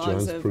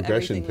backlogs of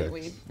everything that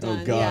we've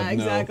done. Oh, God, yeah,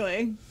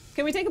 exactly.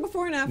 Can we take a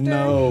before and after?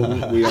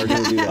 No. We are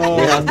going to do that. Oh,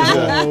 we have to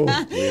do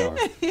that. We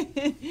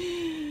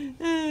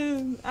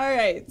are. All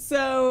right.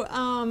 So,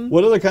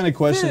 what other kind of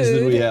questions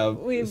did we have?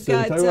 We've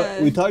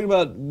got. We talked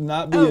about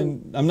not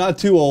being. I'm not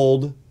too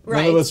old.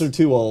 Right. None of us are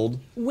too old.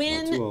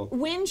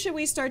 When should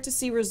we start to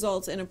see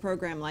results in a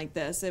program like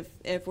this?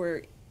 If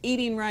we're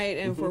eating right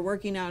and if we're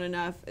working out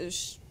enough,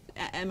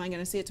 am I going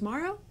to see it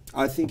tomorrow?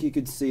 I think you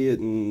could see it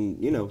in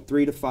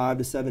 3 to 5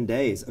 to 7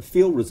 days.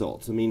 Field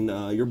results. I mean,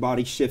 your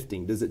body's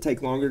shifting. Does it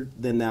take longer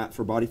than that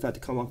for body fat to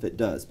come off? It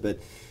does. But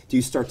do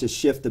you start to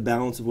shift the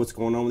balance of what's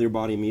going on with your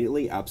body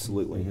immediately?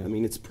 Absolutely. I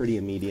mean, it's pretty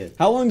immediate.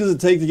 How long does it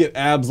take to get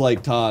abs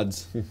like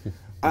Todd's?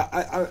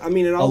 I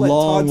mean, and I'll let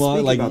Todd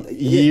speak like about that.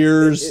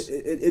 Years.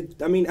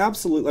 I mean,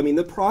 absolutely. I mean,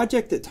 the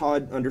project that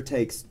Todd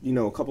undertakes,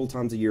 a couple of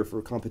times a year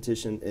for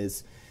competition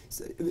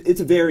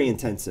it's very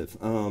intensive.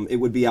 It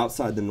would be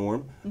outside the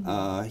norm.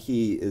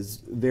 He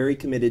is very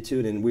committed to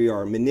it, and we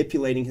are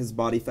manipulating his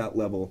body fat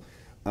level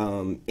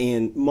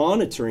and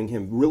monitoring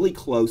him really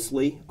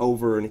closely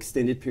over an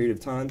extended period of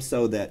time,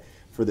 so that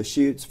for the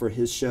shoots, for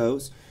his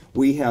shows,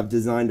 we have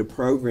designed a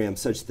program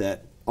such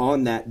that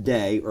on that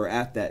day or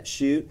at that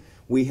shoot,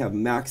 we have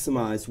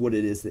maximized what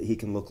it is that he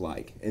can look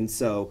like. And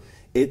so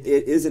it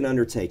is an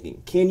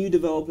undertaking. Can you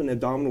develop an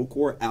abdominal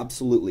core?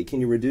 Absolutely.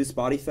 Can you reduce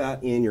body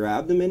fat in your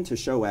abdomen to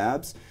show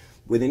abs?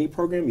 With any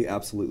program, you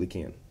absolutely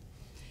can.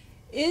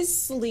 Is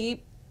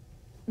sleep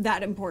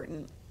that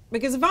important?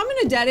 Because if I'm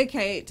going to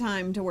dedicate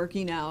time to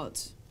working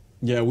out,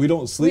 Yeah, we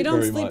don't sleep We don't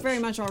very sleep much. very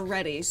much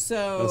already.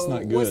 So That's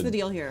not what's good. the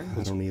deal here?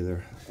 I don't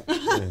either.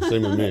 Yeah,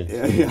 same with me.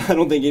 Yeah, I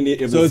don't think any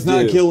of So us it's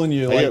not do. killing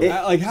you. Like,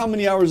 Yeah. like how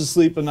many hours of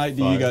sleep a night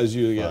do you Five. guys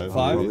usually get? Five.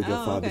 Five? Probably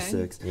go Oh, 5 to okay.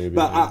 6. Maybe,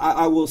 But yeah.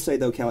 I will say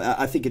though, Callie,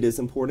 I think it is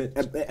important.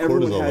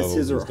 Everyone Cortisol has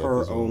his levels or and stuff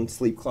her as well. own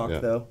sleep clock Yeah.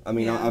 though. I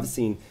mean, Yeah. I've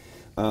seen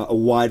a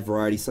wide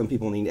variety. Some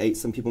people need 8,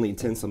 some people need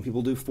 10, some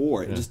people do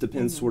 4. It just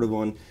depends sort of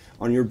on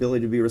your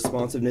ability to be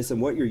responsiveness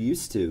and what you're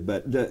used to.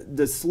 But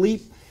the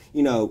sleep,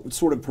 you know,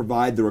 sort of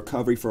provide the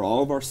recovery for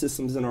all of our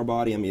systems in our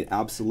body. I mean, it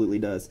absolutely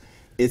does.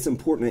 It's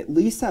important to at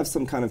least have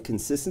some kind of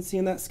consistency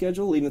in that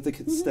schedule, even if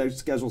the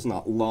schedule's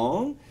not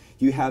long.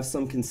 You have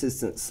some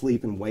consistent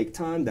sleep and wake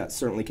time. That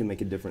certainly can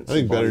make a difference. I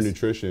think in better bodies.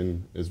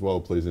 nutrition as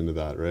well plays into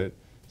that, right?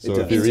 So does.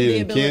 if you're Into the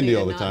eating ability candy to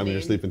all the not time and you're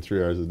need- sleeping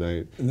 3 hours a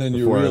night, And then or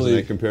you're 4 hours a really-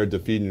 night compared to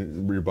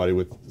feeding your body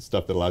with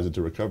stuff that allows it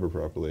to recover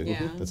properly.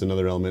 Yeah. That's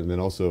another element. And then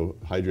also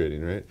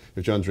hydrating, right?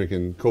 If John's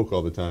drinking Coke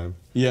all the time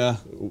Yeah.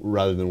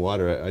 rather than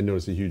water, I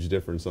notice a huge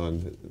difference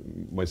on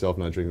myself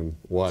not drinking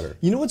water.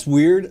 You know what's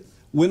weird?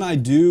 When I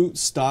do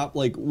stop,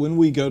 like when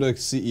we go to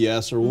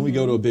CES or when we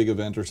go to a big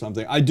event or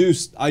something, I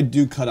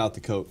do cut out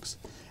the Cokes.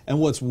 And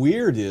what's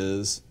weird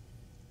is,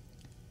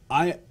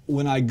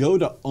 when I go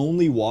to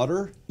only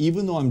water,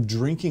 even though I'm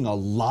drinking a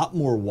lot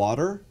more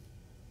water,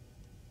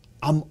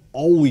 I'm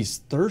always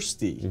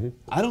thirsty.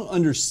 I don't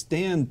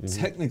understand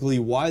technically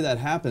why that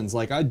happens.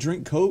 Like I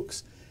drink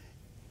Cokes,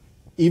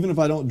 even if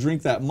I don't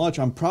drink that much,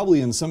 I'm probably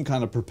in some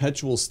kind of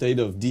perpetual state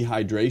of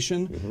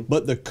dehydration,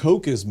 but the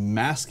Coke is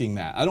masking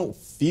that. I don't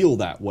feel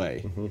that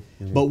way.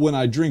 But when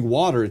I drink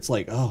water, it's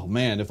like, oh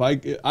man, if I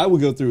would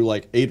go through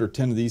like 8 or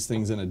 10 of these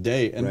things in a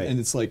day, and, Right. and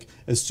it's like,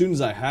 as soon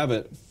as I have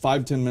it,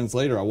 5-10 minutes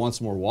later, I want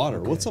some more water.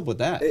 What's up with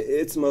that?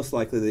 It's most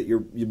likely that your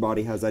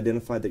body has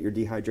identified that you're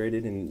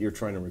dehydrated and you're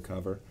trying to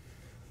recover.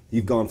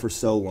 You've gone for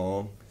so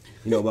long,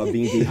 you know, about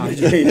being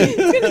dehydrated. It's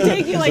going to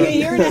take you like a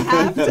year and a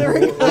half to We're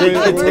recover.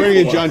 going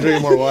to get John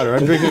drinking more water.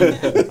 I'm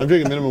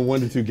drinking minimum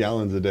 1 to 2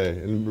 gallons a day,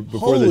 and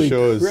before the Holy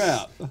show is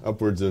crap.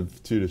 upwards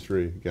of 2 to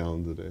 3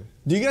 gallons a day.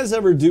 Do you guys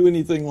ever do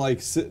anything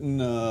like sit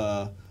in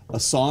a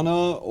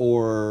sauna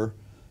or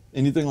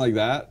anything like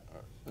that?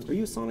 Are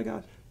you a sauna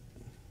guy?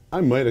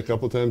 I might a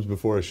couple times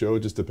before a show.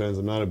 It just depends.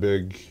 I'm not a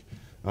big.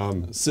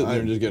 Sit there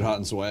and just get hot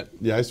and sweat?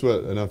 Yeah, I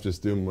sweat enough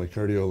just doing my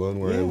cardio alone,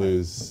 where I Yeah.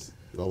 lose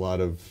a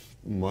lot of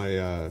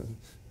my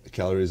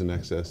calories in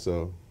excess.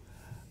 So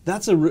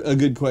That's a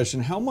good question.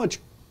 How much,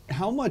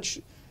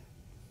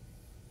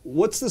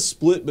 what's the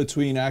split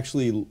between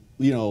actually,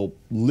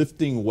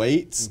 lifting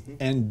weights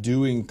and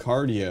doing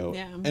cardio?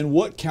 Yeah. And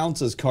what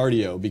counts as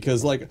cardio?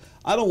 Because like,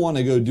 I don't want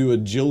to go do a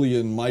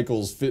Jillian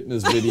Michaels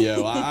fitness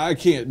video. I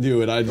can't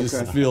do it. I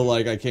just feel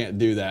like I can't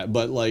do that.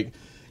 But like,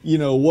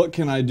 what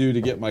can I do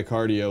to get my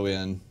cardio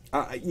in?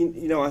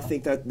 I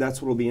think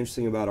that's what will be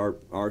interesting about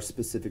our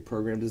specific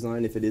program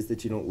design. If it is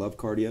that you don't love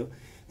cardio,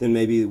 then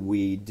maybe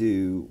we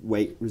do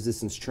weight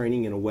resistance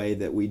training in a way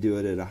that we do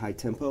it at a high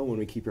tempo when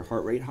we keep your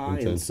heart rate high.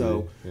 And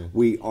so Intensity, yeah.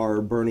 we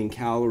are burning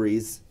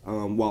calories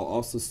while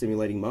also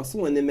stimulating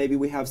muscle. And then maybe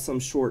we have some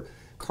short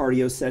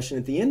cardio session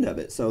at the end of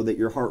it so that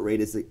your heart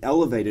rate is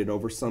elevated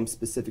over some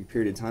specific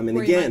period of time. And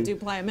Where you again, might do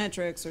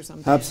plyometrics or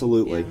something.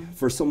 absolutely. Yeah.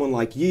 For someone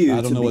like you,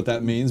 I don't know what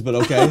that means, but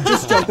okay.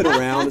 just jumping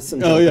around. It's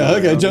some Oh yeah, jumping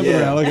okay, around. jumping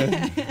Yeah.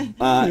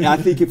 around, okay. I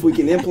think if we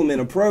can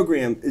implement a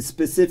program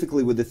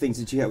specifically with the things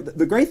that you have.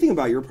 The great thing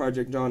about your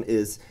project, John,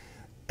 is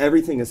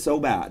everything is so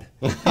bad.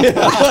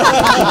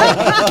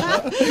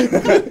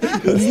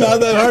 It's not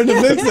that hard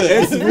to fix it.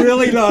 It's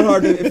really not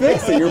hard to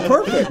fix it. You're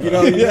perfect. You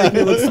make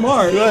me look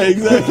smart. Right,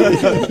 exactly.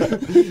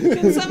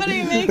 Can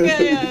somebody make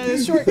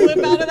a short clip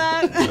out of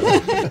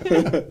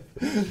that?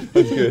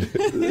 that's good.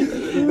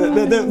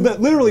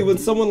 But literally, when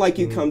someone like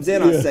you comes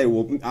in, I say,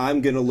 well,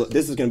 I'm going to look,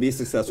 this is going to be a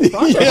successful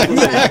project.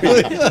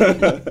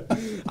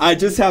 I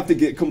just have to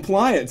get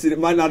compliance. And it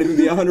might not even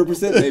be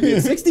 100%, maybe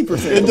it's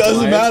 60%. It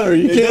doesn't matter.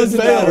 You can't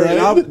fail, right?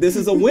 And this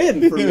is a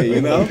win for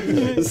me,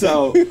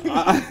 So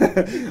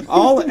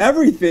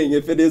everything,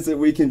 if it is that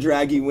we can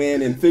drag you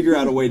in and figure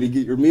out a way to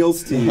get your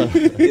meals to you,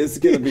 is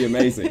going to be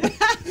amazing,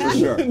 for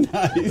sure.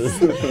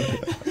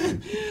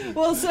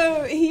 Well,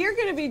 so you're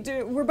going to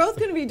be we're both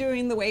going to be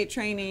doing the weight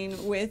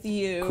training with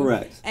you.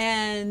 Correct.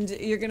 And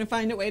you're going to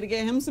find a way to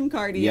get him some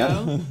cardio.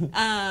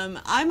 Yeah.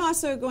 I'm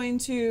also going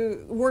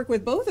to work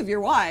with both of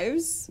your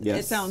wives.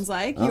 Yes. It sounds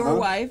like your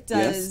wife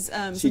does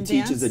She some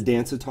teaches dance. a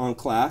dance-a-thon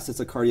class. It's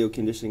a cardio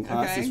conditioning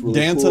class. Okay. It's really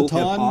Dance-a-thon?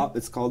 cool. Hip-hop.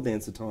 It's called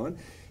dance-a-thon.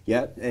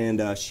 Yep,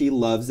 and she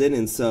loves it.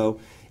 And so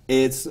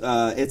it's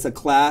a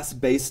class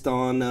based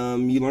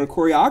on you learn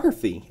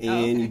choreography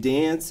and you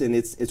dance, and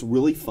it's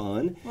really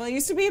fun. Well, I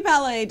used to be a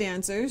ballet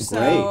dancer, so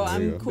Great.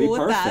 I'm Be cool with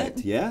perfect.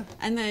 that. Yeah.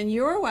 And then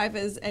your wife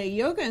is a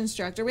yoga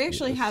instructor. We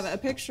actually have a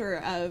picture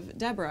of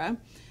Deborah.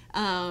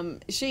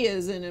 She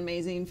is in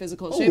amazing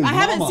physical shape. Oh, I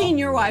haven't mama. seen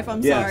your wife.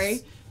 I'm Yes. sorry.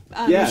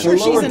 Yeah, I'm sure her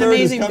she's lower in third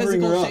is amazing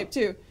covering her physical up. shape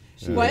too.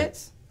 Yeah. What?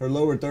 Her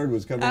lower third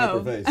was covering Oh.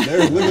 up her face.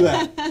 There, look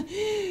at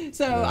that.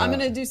 So I'm going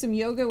to do some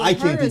yoga with I her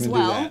can't as even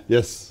well. do that.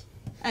 Yes.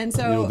 And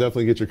so You'll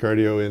definitely get your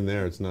cardio in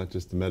there. It's not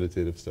just the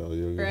meditative style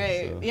yoga.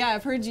 right. So. Yeah,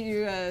 I've heard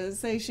you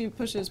say she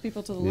pushes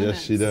people to the limits.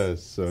 Yes, she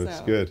does. So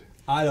it's good.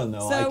 I don't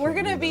know. So we're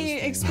going to be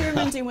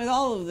experimenting with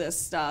all of this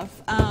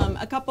stuff.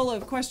 A couple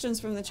of questions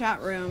from the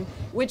chat room.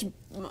 Which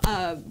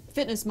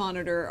fitness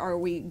monitor are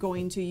we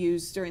going to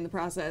use during the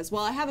process?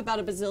 Well, I have about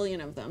a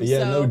bazillion of them. Yeah,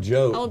 so no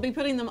joke. I'll be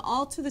putting them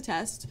all to the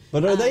test.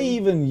 But are they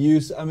even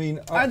used? I mean,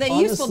 Are they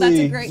honestly, useful? That's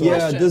a great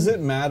question. Yeah, does it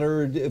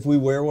matter if we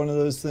wear one of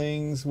those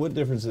things? What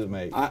difference does it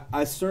make?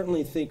 I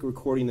certainly think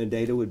recording the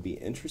data would be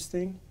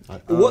interesting.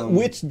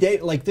 Which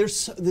date? Like,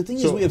 there's the thing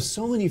is, we have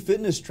so many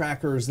fitness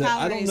trackers that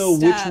I don't know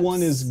which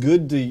one is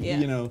good to,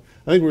 you know.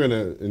 I think we're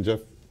gonna, and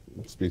Jeff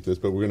will speak to this,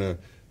 but we're gonna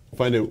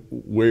find out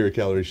where your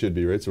calories should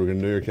be, right? So we're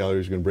gonna know your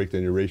calories. You're gonna break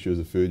down your ratios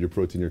of food, your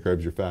protein, your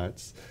carbs, your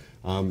fats.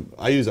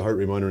 I use a heart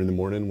rate monitor in the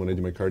morning when I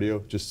do my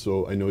cardio, just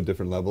so I know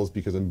different levels,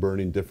 because I'm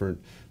burning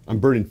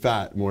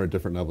fat more at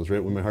different levels,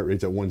 right? When my heart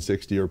rate's at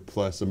 160 or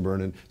plus, I'm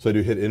burning. So I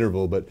do hit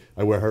interval, but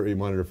I wear a heart rate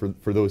monitor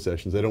for those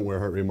sessions. I don't wear a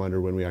heart rate monitor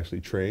when we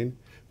actually train,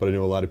 but I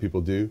know a lot of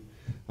people do.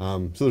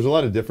 So there's a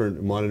lot of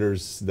different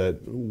monitors that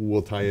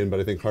will tie in, but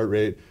I think heart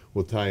rate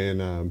will tie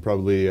in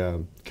probably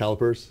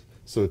calipers,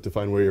 so to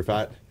find where your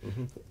fat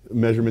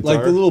measurements are.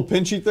 Like the little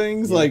pinchy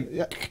things?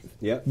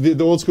 Yeah.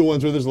 The old school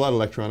ones, where there's a lot of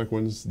electronic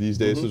ones these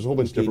days, so there's a whole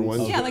bunch of different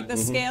ones. Yeah, like the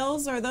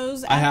scales, are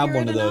those I have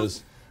accurate one of enough?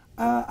 those.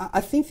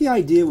 I think the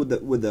idea with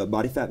the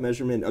body fat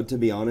measurement, to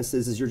be honest,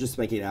 is you're just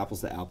making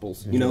apples to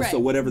apples. You know, Right. so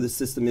whatever the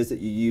system is that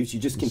you use, you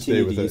just Stay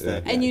continue to with it, use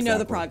that. yeah. And you know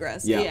the exactly.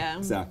 progress. Yeah, Yeah.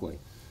 exactly.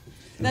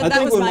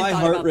 That was my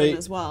thought about them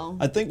as well.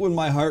 I think when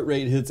my heart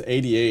rate hits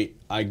 88,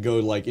 I go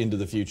like into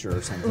the future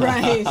or something.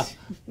 Right.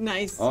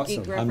 Nice.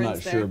 Awesome. Geek I'm not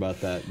reference sure there.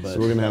 about that, but So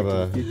we're gonna have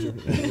a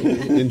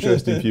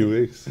interesting few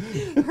weeks.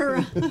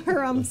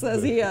 Haram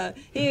says he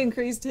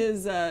increased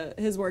his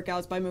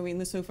workouts by moving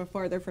the sofa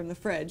farther from the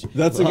fridge.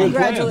 that's a good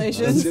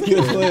Congratulations. plan. That's a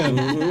good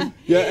plan.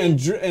 Yeah,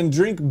 and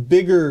drink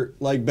bigger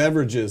like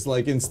beverages.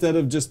 Like instead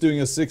of just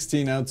doing a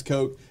 16-ounce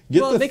Coke,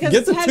 get because the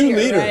it's 2 heavier,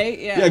 liter. right?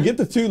 Yeah. Get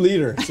the 2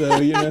 liter. So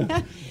you know.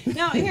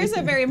 Now, here's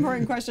a very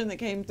important question that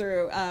came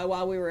through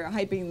while we were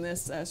hyping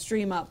this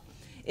stream up,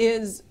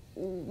 is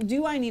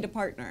do I need a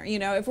partner? You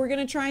know, if we're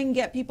going to try and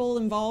get people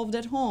involved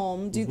at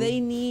home, do they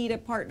need a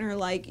partner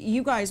like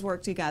you guys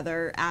work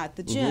together at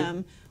the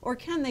gym, or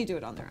can they do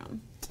it on their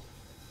own?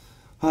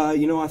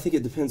 You know, I think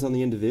it depends on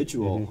the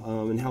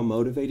individual and how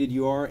motivated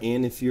you are,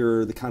 and if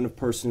you're the kind of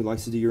person who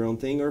likes to do your own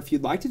thing, or if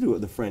you'd like to do it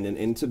with a friend.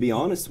 And to be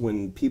honest,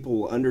 when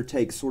people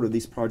undertake sort of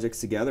these projects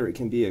together, it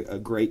can be a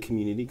great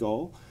community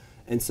goal.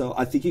 And so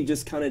I think you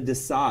just kind of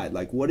decide,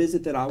 like, what is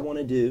it that I want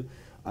to do?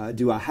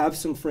 Do I have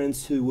some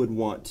friends who would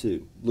want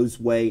to lose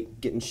weight,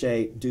 get in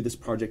shape, do this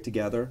project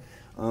together?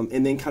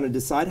 And then kind of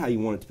decide how you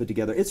want it to put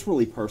together. It's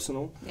really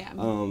personal. Yeah.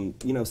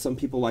 You know, some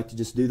people like to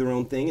just do their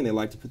own thing and they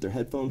like to put their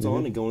headphones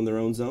on and go in their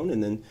own zone.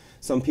 And then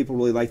some people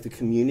really like the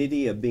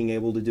community of being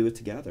able to do it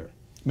together.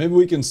 Maybe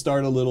we can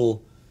start a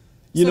little,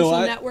 Social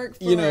network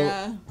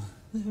for,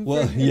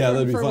 well, yeah,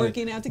 that'd be for funny.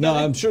 working out together.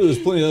 No, I'm sure there's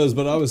plenty of those,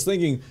 but I was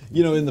thinking,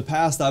 you know, in the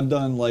past I've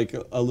done like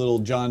a little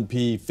John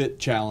P. Fit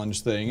Challenge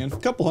thing, and a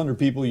couple hundred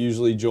people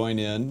usually join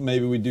in.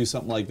 Maybe we do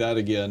something like that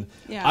again.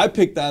 Yeah. I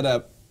picked that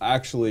up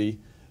actually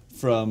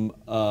from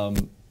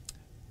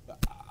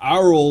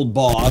our old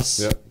boss,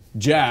 Yep.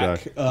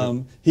 Jack. Jack.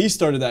 He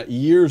started that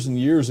years and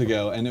years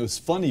ago, and it was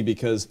funny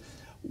because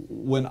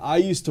when I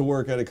used to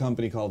work at a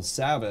company called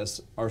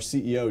Savis, our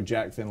CEO,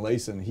 Jack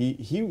Finlayson,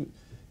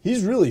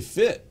 he's really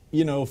fit.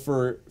 You know,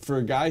 for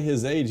a guy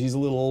his age, he's a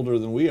little older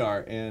than we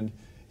are, and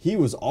he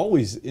was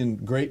always in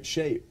great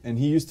shape. And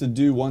he used to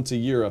do once a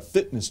year a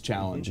fitness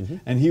challenge,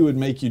 and he would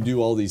make you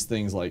do all these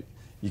things like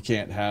you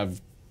can't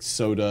have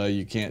soda,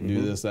 you can't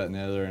do this, that, and the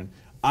other. And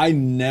I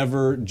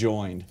never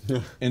joined.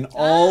 In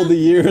all the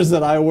years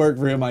that I worked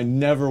for him, I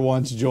never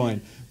once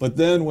joined. But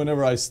then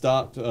whenever I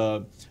stopped,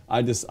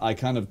 I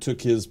kind of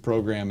took his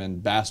program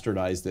and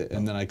bastardized it,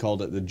 and then I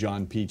called it the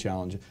John P.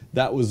 Challenge.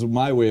 That was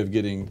my way of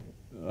getting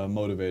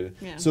motivated.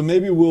 Yeah. So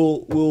maybe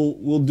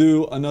we'll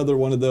do another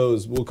one of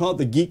those. We'll call it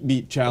the Geek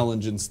Beat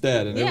Challenge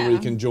instead, and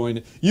everybody can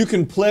join. You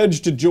can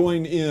pledge to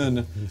join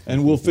in,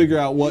 and we'll figure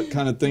out what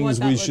kind of things What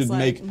that we looks should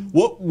like. make.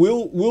 What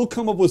we'll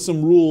come up with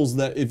some rules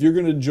that if you're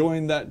going to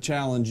join that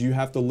challenge, you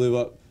have to live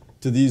up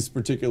to these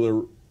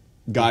particular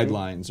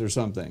guidelines or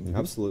something.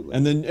 Absolutely.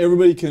 And then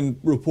everybody can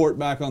report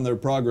back on their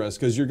progress,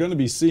 because you're going to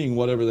be seeing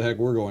whatever the heck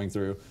we're going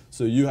through.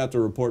 So you have to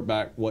report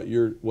back what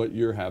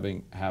you're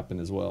having happen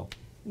as well.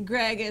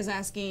 Greg is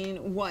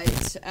asking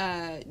what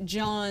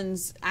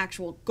John's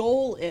actual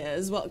goal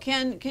is. Well,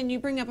 can you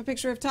bring up a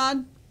picture of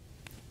Todd?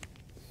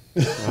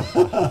 He's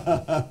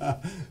gonna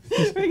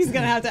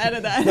have to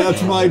edit that.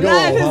 That's my goal.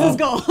 That is huh? his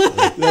goal.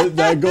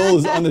 That goal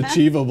is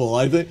unachievable.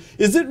 I think.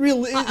 Is it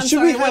real? I'm should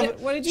sorry. we have?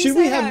 What did you should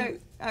say? we have?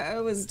 I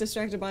was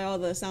distracted by all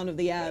the sound of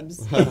the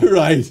abs.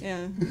 Right.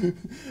 Yeah.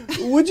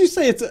 Would you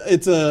say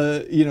it's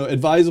a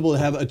advisable to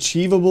have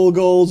achievable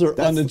goals or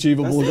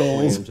unachievable that's the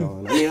goals? plan,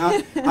 John. I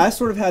mean, I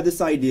sort of had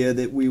this idea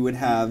that we would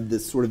have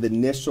this sort of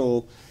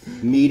initial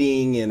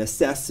meeting and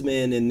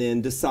assessment, and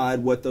then decide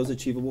what those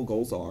achievable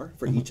goals are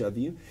for each of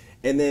you.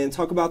 And then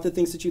talk about the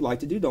things that you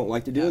like to do, don't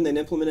like to do, and then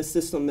implement a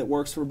system that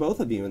works for both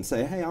of you and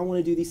say, hey, I want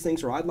to do these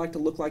things, or I'd like to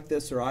look like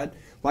this, or I'd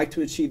like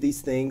to achieve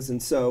these things.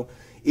 And so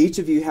each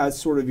of you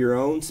has sort of your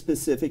own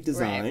specific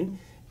design,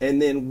 Right.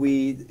 and then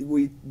we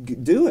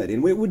do it.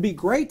 And it would be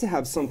great to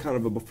have some kind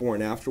of a before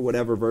and after,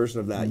 whatever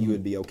version of that you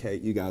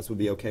guys would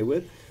be okay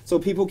with, so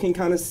people can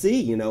kind of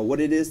see, what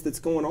it is that's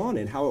going on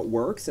and how it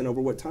works and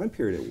over what time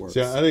period it works.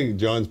 See, I think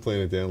John's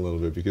playing it down a little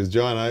bit, because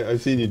John,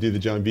 I've seen you do the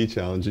John B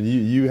challenge, and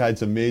you had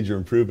some major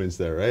improvements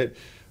there, right?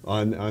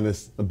 On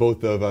this,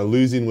 both of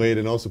losing weight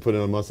and also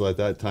putting on muscle at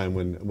that time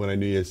when I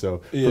knew you. So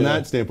from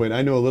that standpoint,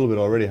 I know a little bit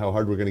already how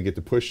hard we're going to get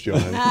to push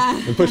John,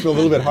 and push him a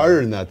little bit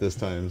harder than that this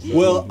time. So.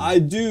 Well, I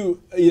do.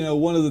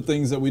 One of the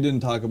things that we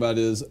didn't talk about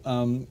is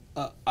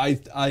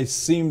I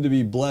seem to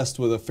be blessed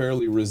with a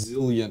fairly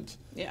resilient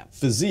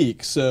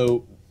physique.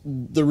 So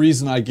the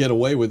reason I get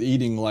away with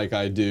eating like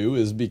I do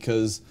is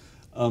because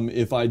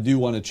if I do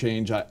want to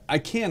change, I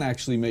can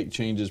actually make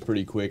changes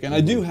pretty quick. And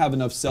I do have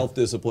enough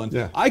self-discipline.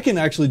 Yeah. I can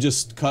actually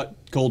just cut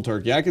cold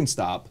turkey. I can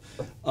stop.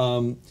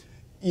 Right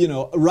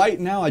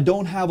now I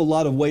don't have a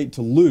lot of weight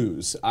to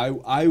lose.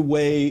 I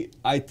weigh,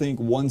 I think,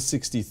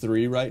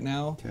 163 right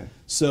now. Okay.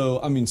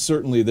 So, I mean,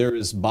 certainly there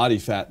is body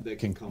fat that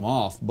can come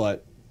off,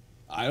 but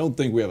I don't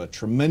think we have a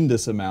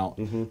tremendous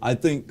amount. I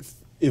think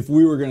if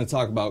we were going to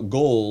talk about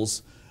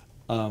goals,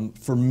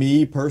 for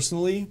me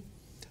personally,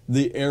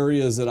 the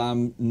areas that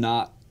I'm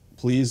not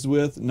pleased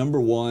with, number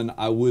one,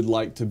 I would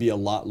like to be a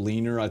lot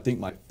leaner. I think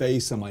my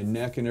face and my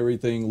neck and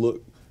everything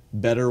look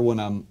better when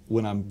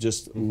I'm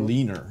just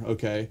leaner.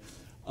 Okay.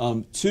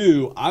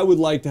 Two, I would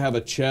like to have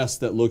a chest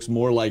that looks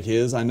more like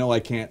his. I know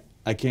I can't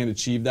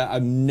achieve that.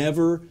 I've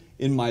never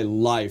in my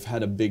life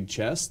had a big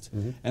chest,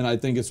 and I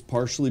think it's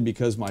partially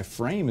because my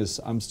frame is.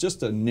 I'm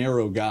just a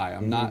narrow guy.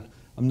 I'm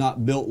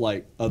not built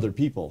like other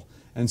people.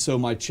 And so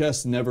my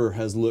chest never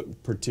has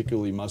looked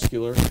particularly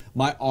muscular.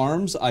 My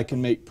arms, I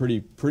can make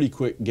pretty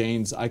quick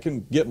gains. I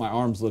can get my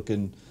arms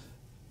looking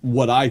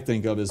what I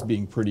think of as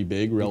being pretty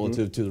big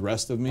relative to the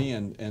rest of me.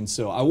 And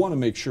so I want to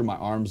make sure my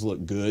arms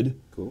look good.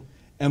 Cool.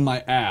 And my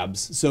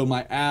abs. So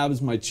my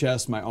abs, my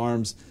chest, my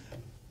arms.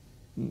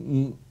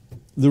 The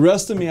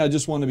rest of me, I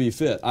just want to be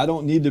fit. I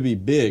don't need to be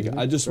big.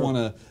 I just want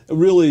to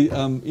really,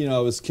 I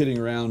was kidding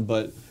around,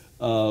 but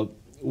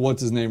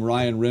what's his name,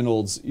 Ryan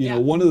Reynolds,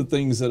 one of the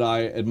things that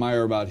I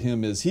admire about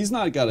him is he's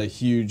not got a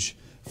huge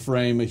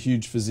frame, a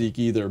huge physique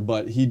either,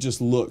 but he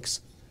just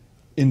looks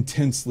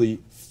intensely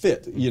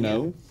fit,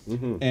 And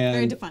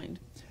very defined.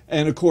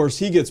 And of course,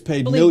 he gets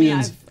paid Believe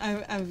millions.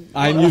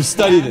 Me, you've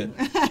studied it.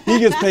 He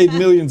gets paid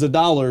millions of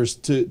dollars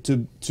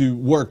to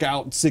work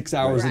out 6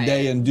 hours a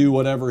day and do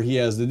whatever he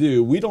has to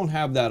do. We don't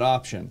have that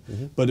option.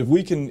 But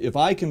if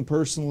I can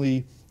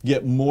personally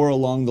get more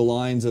along the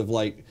lines of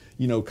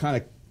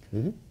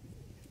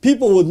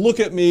people would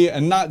look at me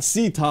and not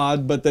see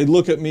Todd, but they'd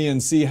look at me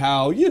and see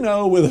how,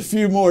 with a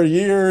few more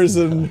years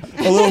and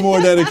a little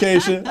more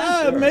dedication,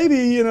 maybe,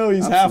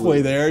 he's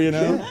halfway there, You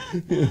know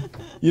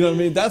what I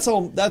mean? That's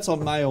all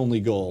my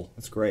only goal.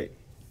 That's great.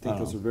 I think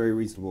those are very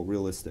reasonable,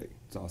 realistic.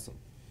 It's awesome.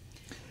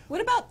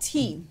 What about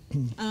tea?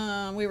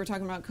 We were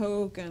talking about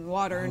Coke and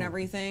water and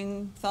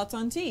everything. Thoughts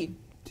on tea?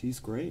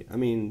 Tea's great. I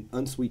mean,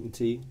 unsweetened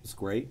tea is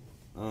great.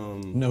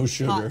 No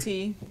sugar. Hot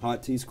tea?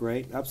 Hot tea's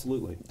great.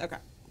 Absolutely. Okay.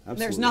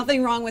 Absolutely. There's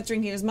nothing wrong with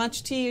drinking as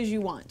much tea as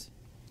you want.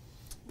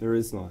 There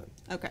is not.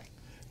 Okay.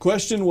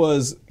 Question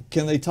was,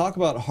 can they talk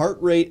about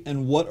heart rate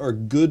and what are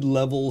good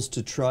levels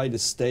to try to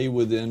stay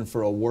within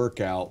for a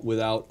workout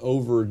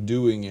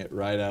overdoing it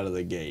right out of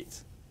the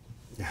gate?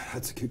 Yeah,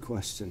 that's a good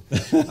question.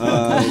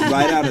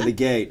 Right out of the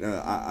gate,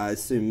 I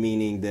assume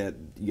meaning that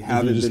you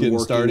haven't been working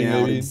started,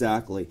 out. maybe?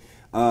 Exactly.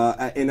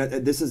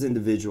 This is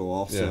individual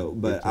also,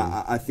 but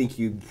I think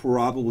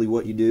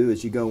what you do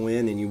is you go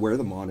in and you wear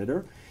the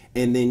monitor,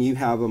 and then you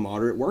have a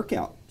moderate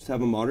workout. Just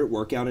have a moderate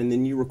workout, and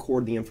then you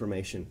record the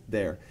information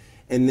there.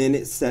 And then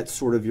it sets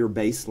sort of your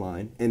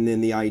baseline. And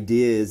then the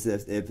idea is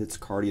that if it's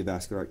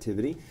cardiovascular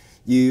activity,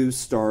 you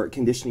start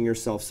conditioning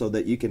yourself so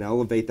that you can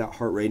elevate that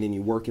heart rate and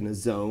you work in a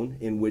zone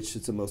in which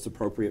it's the most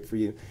appropriate for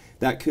you.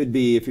 That could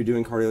be if you're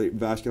doing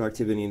cardiovascular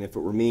activity, and if it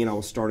were me and I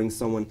was starting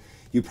someone,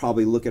 you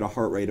probably look at a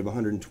heart rate of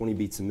 120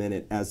 beats a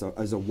minute as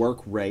a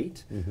work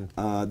rate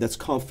that's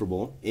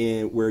comfortable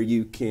and where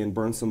you can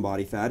burn some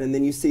body fat, and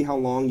then you see how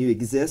long you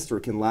exist or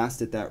can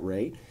last at that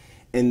rate,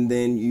 and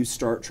then you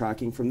start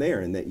tracking from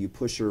there, and that you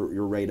push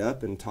your rate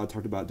up. And Todd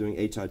talked about doing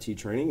HIT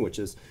training, which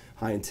is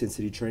high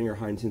intensity training or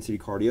high intensity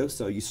cardio.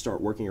 So you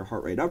start working your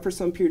heart rate up for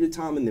some period of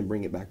time and then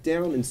bring it back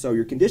down, and so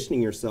you're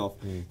conditioning yourself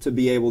to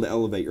be able to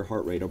elevate your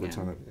heart rate over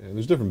time. And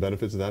there's different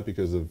benefits of that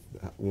because of,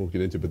 we won't get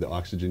into it, but the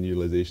oxygen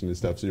utilization and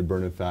stuff, so you're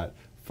burning fat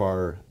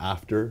far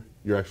after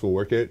your actual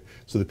workout.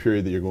 So the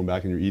period that you're going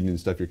back and you're eating and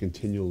stuff, you're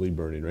continually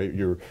burning, right?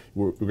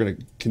 We're going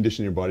to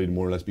condition your body to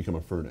more or less become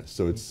a furnace.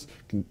 So it's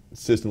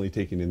consistently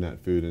taking in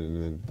that food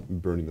and then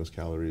burning those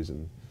calories,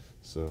 and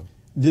so.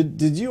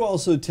 Did you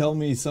also tell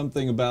me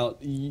something about,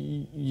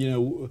 you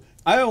know,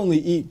 I only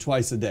eat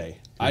twice a day.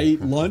 I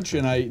eat lunch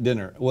and I eat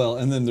dinner. Well,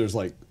 and then there's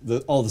like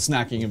all the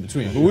snacking in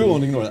between, but we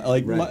won't ignore that.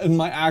 Like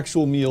my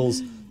actual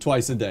meals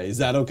twice a day. Is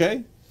that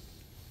okay?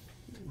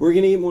 We're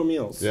going to eat more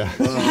meals. Yeah.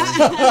 We're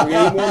going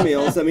to eat more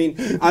meals. I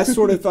mean, I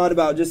sort of thought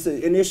about just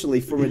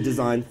initially from a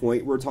design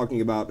point, we're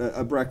talking about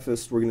a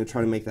breakfast. We're going to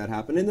try to make that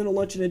happen. And then a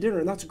lunch and a dinner,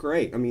 and that's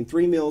great. I mean,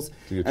 3 meals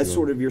as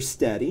sort of your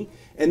steady.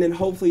 And then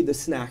hopefully the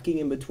snacking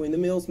in between the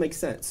meals makes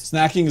sense.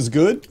 Snacking is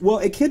good? Well,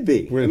 it could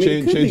be. We're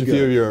going to change a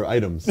few of your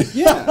items.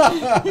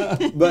 Yeah.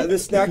 But the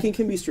snacking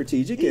can be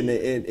strategic, and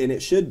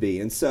it should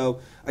be. And so,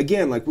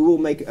 again, like we will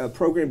make a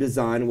program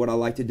design. What I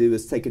like to do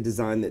is take a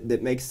design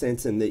that makes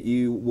sense and that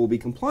you will be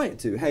compliant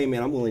to. Hey,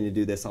 man, I'm willing to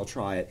do this. I'll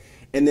try it.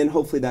 And then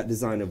hopefully that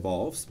design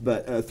evolves.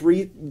 But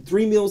three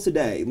meals a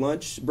day,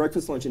 lunch,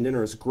 breakfast, lunch, and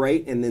dinner is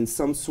great. And then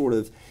some sort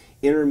of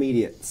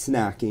intermediate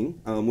snacking,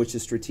 which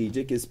is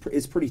strategic, is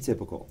pretty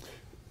typical.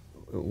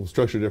 We'll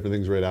structure different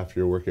things right after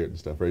your workout and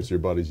stuff, right? So your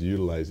body's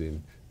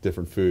utilizing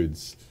different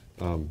foods.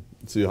 So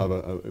you'll have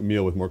a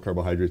meal with more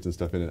carbohydrates and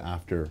stuff in it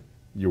after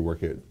your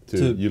workout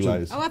to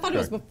utilize. Oh, I thought it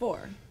was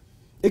before.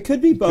 It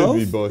could be both.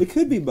 Could be both. It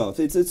could be both.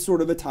 It's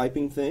sort of a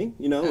typing thing,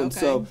 you know, and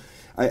so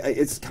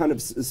it's kind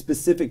of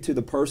specific to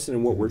the person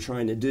and what we're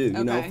trying to do.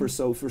 You know,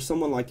 for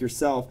someone like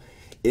yourself,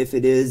 if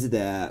it is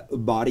that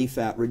body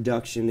fat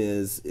reduction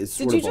is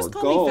sort of our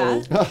goal. Did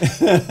you just call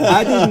me fat?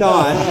 I did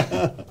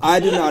not. I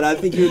did not. I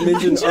think you had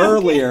mentioned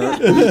earlier. I'm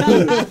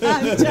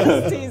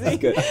just teasing.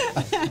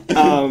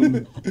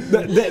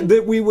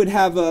 That we would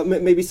have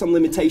maybe some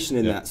limitation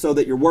in that, so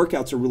that your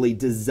workouts are really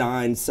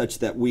designed such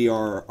that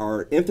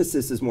our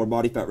emphasis is more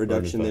body fat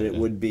reduction than it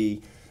would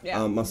be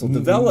muscle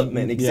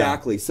development.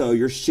 Exactly. So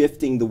you're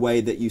shifting the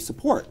way that you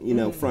support, you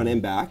know, front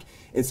and back.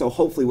 And so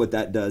hopefully what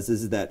that does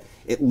is that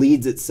it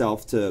leads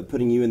itself to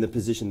putting you in the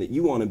position that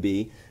you want to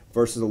be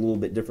versus a little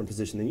bit different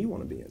position than you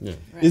want to be in. Yeah.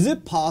 Right. Is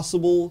it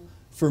possible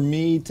for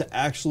me to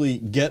actually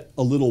get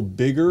a little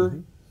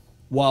bigger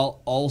while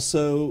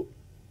also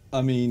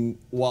getting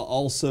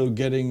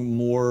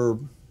more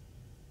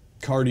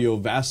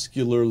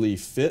cardiovascularly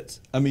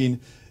fit? I mean,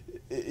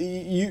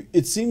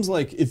 it seems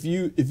like if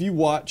you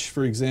watch,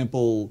 for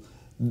example,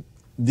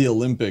 the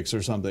Olympics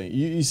or something,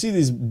 you see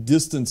these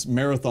distance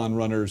marathon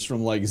runners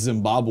from like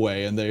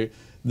Zimbabwe, and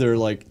they're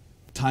like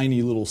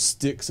tiny little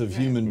sticks of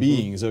human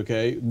beings.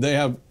 Okay, they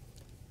have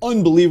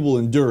unbelievable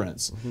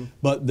endurance,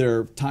 but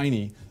they're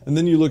tiny. And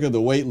then you look at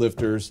the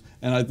weightlifters,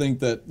 and I think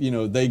that, you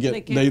know, they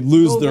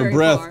lose their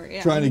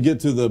breath trying to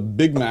get to the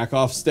Big Mac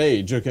off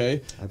stage.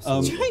 Okay,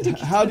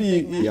 how do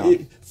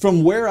you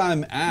from where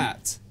I'm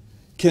at?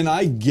 Can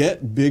I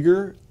get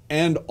bigger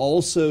and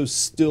also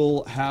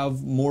still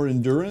have more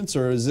endurance,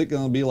 or is it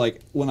going to be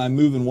like when I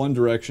move in one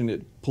direction,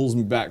 it pulls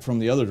me back from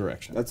the other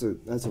direction? That's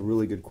a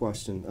really good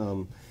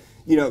question.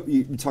 You know,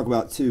 you talk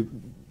about two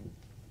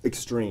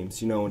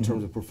extremes, you know, in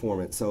terms of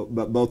performance. So,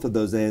 but both of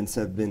those ends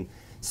have been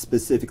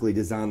specifically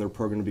designed their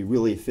program to be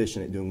really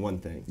efficient at doing one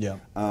thing. Yeah.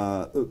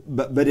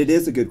 But it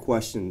is a good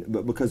question,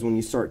 but because when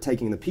you start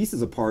taking the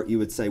pieces apart, you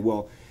would say,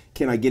 well,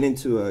 can I get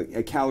into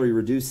a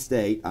calorie-reduced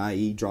state,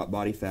 i.e. drop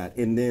body fat,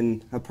 and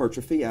then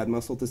hypertrophy, add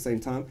muscle at the same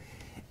time?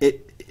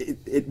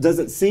 It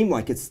doesn't seem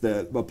like it's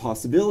a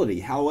possibility.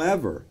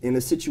 However, in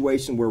a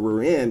situation where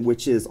we're in,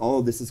 which is all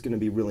of this is going to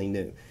be really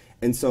new,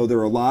 and so there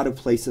are a lot of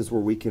places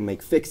where we can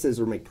make fixes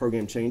or make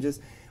program changes.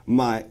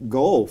 My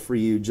goal for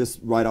you, just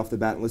right off the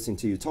bat and listening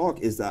to you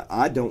talk, is that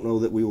I don't know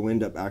that we will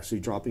end up actually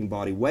dropping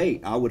body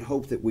weight. I would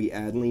hope that we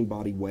add lean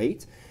body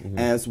weight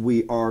as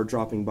we are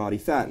dropping body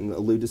fat. And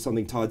allude to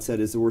something Todd said,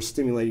 is that we're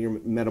stimulating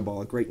your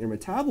metabolic rate and your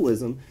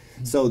metabolism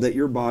so that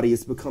your body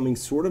is becoming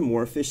sort of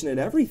more efficient at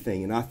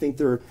everything. And I think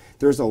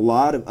there's a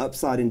lot of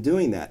upside in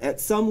doing that.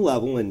 At some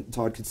level, and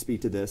Todd could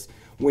speak to this,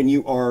 when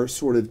you are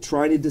sort of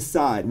trying to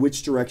decide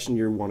which direction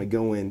you want to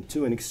go in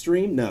to an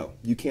extreme, no,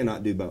 you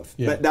cannot do both.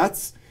 Yeah. But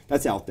that's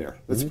out there.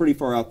 That's pretty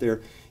far out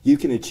there. You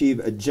can achieve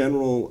a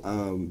general,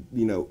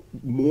 you know,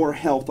 more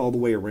health all the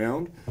way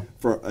around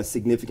for a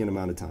significant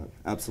amount of time.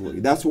 Absolutely.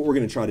 That's what we're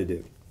going to try to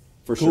do,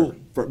 for sure.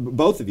 For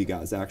both of you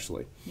guys,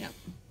 actually. Yep.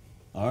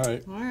 All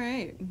right. All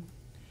right.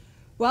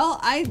 Well,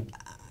 I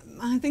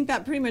think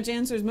that pretty much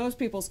answers most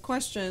people's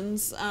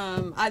questions.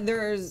 I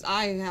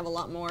have a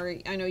lot more.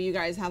 I know you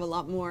guys have a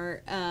lot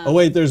more. Oh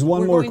wait, there's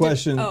one more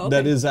question okay.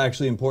 that is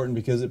actually important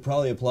because it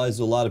probably applies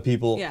to a lot of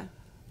people. Yeah.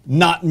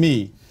 Not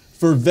me.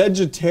 For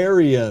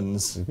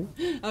vegetarians,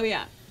 Oh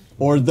yeah.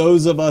 or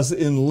those of us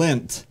in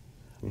Lent,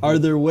 are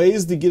there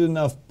ways to get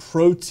enough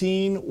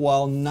protein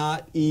while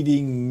not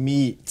eating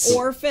meat?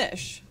 Or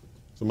fish.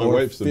 So my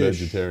wife's a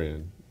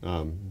vegetarian,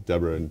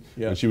 Deborah, and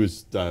when she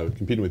was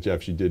competing with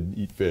Jeff, she did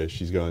eat fish.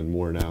 She's gone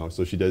more now,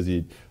 so she does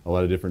eat a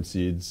lot of different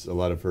seeds. A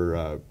lot of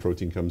her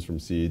protein comes from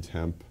seeds,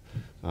 hemp.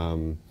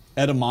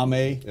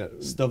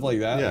 edamame, stuff like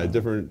that. Yeah,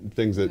 different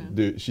things that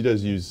do. She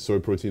does use soy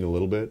protein a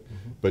little bit,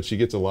 but she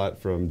gets a lot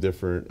from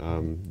different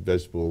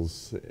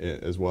vegetables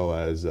as well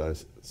as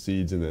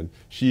seeds, and then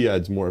she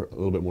adds a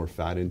little bit more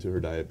fat into her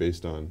diet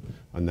based on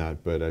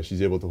that. But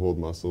she's able to hold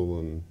muscle,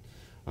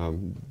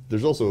 and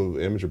there's also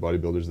amateur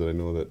bodybuilders that I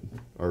know that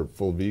are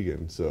full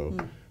vegan. So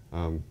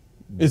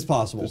it's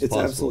possible. It's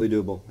absolutely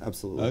doable.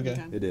 Absolutely,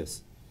 Okay. It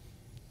is.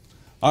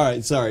 All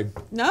right, sorry.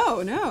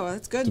 No,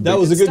 that's good. That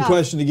was a good stuff.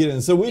 question to get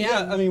in. So we Yeah.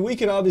 got, I mean, we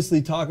could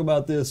obviously talk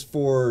about this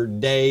for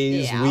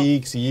days, Yeah.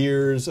 weeks,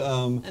 years,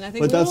 I think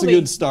but that's a we will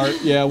good start.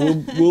 Yeah,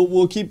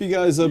 we'll keep you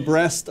guys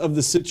abreast of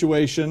the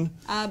situation.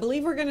 I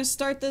believe we're going to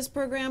start this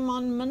program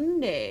on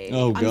Monday.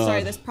 Oh, I'm sorry,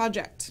 God. this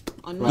project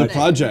on Monday. The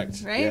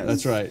project, right? Yeah.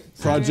 That's right.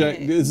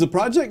 Project. right. Is the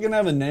project gonna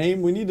have a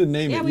name? We need to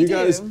name Yeah, it. we You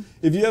guys, do.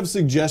 if you have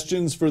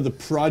suggestions for the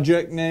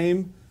project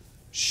name,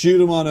 shoot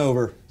them on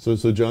over. So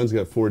John's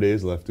got 4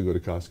 days left to go to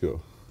Costco.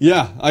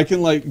 Yeah, I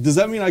can does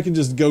that mean I can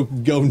just go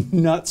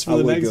nuts for I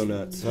the would next? go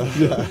nuts.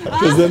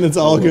 Because then it's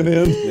all gonna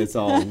end. It's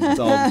all,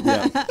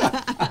 yeah.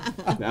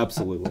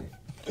 Absolutely.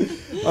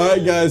 All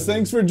right, guys,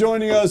 thanks for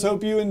joining us.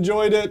 Hope you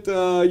enjoyed it.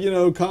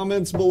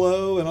 Comments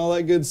below and all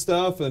that good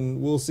stuff,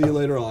 and we'll see you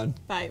later on.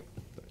 Bye.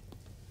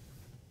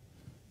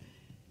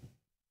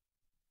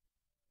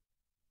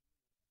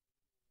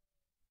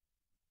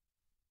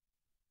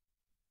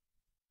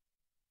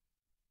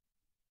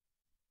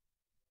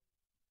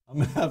 I'm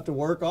gonna have to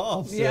work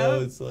off, so Yeah.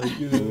 it's like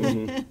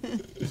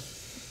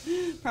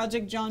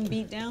Project John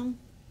Beatdown.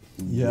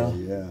 yeah.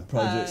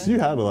 So you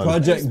had a lot.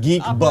 Project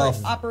Geek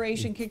Buff.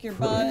 Operation Kick Your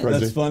Butt.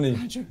 Project- That's funny.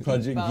 Project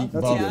Project Buff. Geek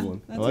That's Buff. a good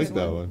one. That's I a like good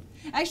that one.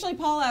 Actually,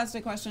 Paul asked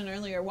a question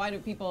earlier. Why do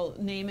people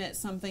name it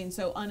something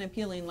so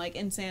unappealing like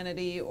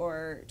insanity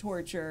or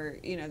torture?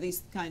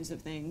 These kinds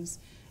of things.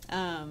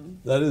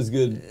 That is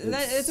good.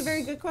 It's a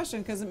very good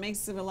question because it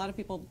makes a lot of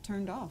people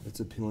turned off. It's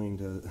appealing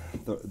to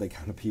the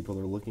kind of people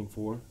they're looking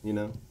for.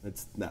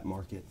 It's that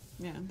market.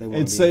 Yeah. They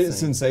want It's to be insane.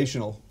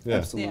 sensational. Yeah.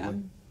 Absolutely. Yeah.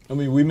 I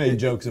mean, we made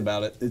jokes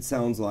about it. It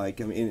sounds like,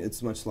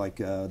 it's much like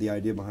the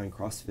idea behind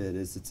CrossFit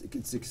is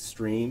it's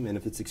extreme, and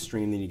if it's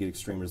extreme, then you get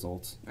extreme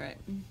results. Right.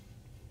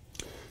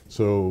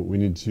 So we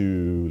need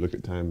to look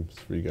at times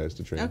for you guys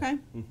to train. Okay.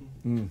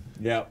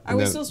 Yeah. Are And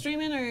we then- still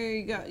streaming or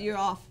you're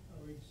off?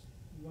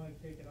 You want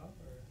to take it off?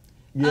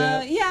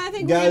 Or? Yeah, I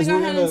think Guys, we're we're gonna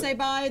go ahead gonna- and say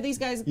bye. These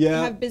guys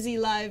Yeah. have busy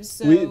lives,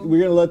 so We're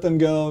going to let them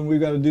go, and we've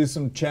got to do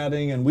some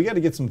chatting, and we got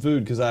to get some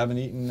food because I haven't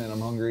eaten, and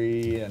I'm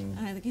hungry, and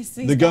I think he's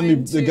The gummy-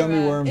 going the to, gummy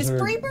worms Is are-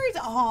 Freebirds?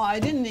 Oh,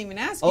 I didn't even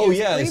ask you. Oh, Is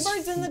yeah,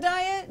 Freebirds in the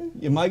diet?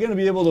 am I going to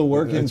be able to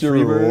work in That's your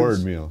Freebirds?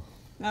 reward meal.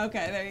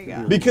 Okay, there you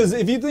go. Because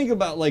if you think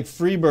about like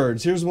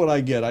Freebirds, here's what I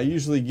get. I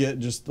usually get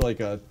just like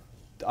a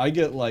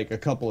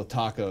couple of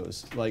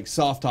tacos, like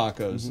soft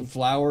tacos,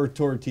 flour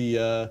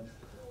tortilla,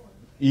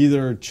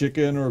 either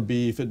chicken or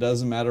beef, it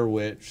doesn't matter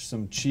which,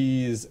 some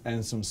cheese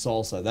and some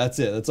salsa. That's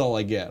it. That's all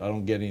I get. I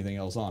don't get anything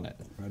else on it.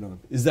 Right on.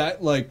 Is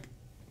that like,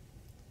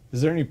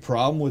 is there any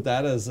problem with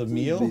that as a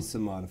meal? Be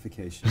some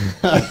modification.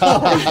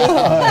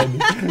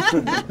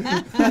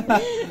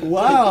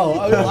 Wow.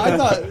 I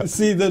thought,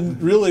 see, then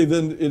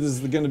it is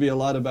going to be a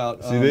lot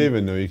about. See, they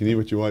even know you can eat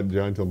what you want,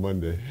 John, until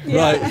Monday.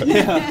 Right,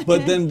 yeah.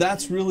 But then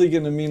that's really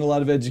going to mean a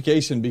lot of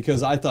education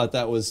because I thought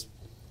that was,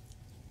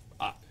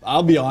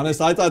 I'll be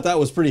honest, I thought that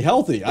was pretty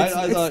healthy. I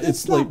thought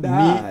it's not like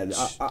bad.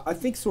 meat. I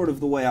think sort of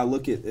the way I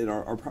look at it,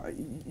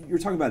 you're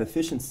talking about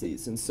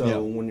efficiencies, and so Yeah.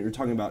 when you're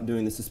talking about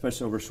doing this,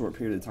 especially over a short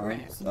period of time,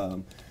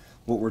 Right.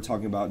 what we're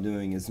talking about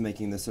doing is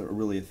making this a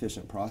really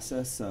efficient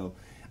process. So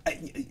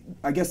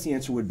I guess the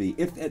answer would be,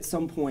 if at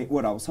some point,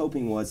 what I was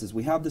hoping is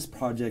we have this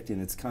project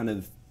and it's kind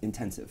of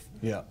intensive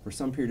Yeah. for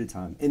some period of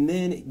time, and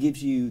then it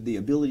gives you the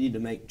ability to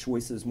make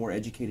choices, more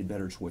educated,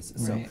 better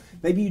choices. Right. So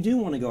maybe you do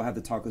want to go have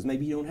the tacos,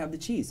 maybe you don't have the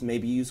cheese,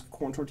 maybe you use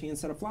corn tortilla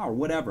instead of flour,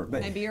 whatever.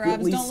 But Maybe your at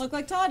abs least- don't look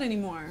like Todd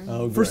anymore.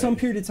 Oh, for great. some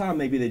period of time,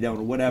 maybe they don't,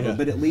 or whatever. Yeah.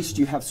 But at least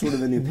you have sort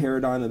of a new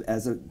paradigm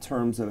in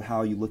terms of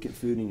how you look at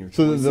food and your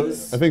So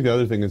choices. I think the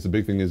other thing is the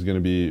big thing is going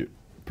to be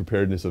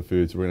preparedness of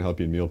food. So we're going to help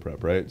you in meal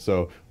prep, right?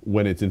 So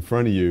when it's in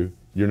front of you,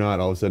 you're not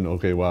all of a sudden,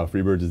 okay, wow,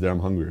 Freebirds is there, I'm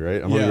hungry,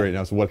 right? I'm Yeah. hungry right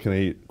now, so what can I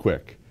eat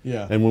quick?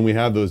 Yeah. And when we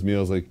have those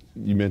meals, like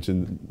you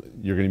mentioned,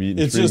 you're going to be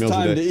eating It's 3 just meals a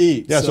time day. to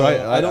eat. Yeah, so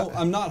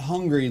I'm not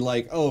hungry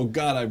like, oh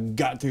God, I've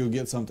got to go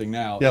get something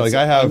now. Yeah, It's-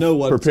 like I have know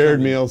what's prepared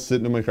coming. meals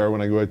sitting in my car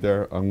when I go out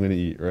there. I'm going to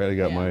eat, right? I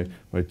got Yeah.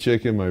 my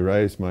chicken, my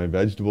rice, my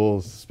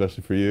vegetables,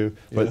 especially for you.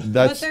 Yeah. But But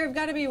that's there have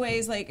got to be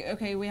ways like,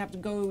 okay, we have to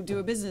go do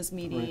a business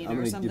meeting Right, I'm or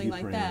gonna give something you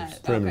like parameters.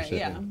 that. parameter Okay, shit,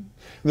 yeah. And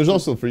there's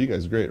also for you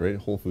guys, great, right?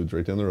 Whole Foods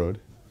right down the road.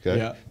 Okay,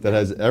 Yeah. that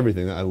has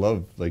everything. I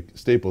love like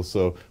staples.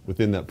 So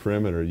within that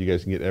perimeter, you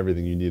guys can get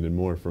everything you need and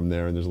more from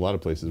there. And there's a lot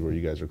of places where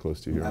you guys are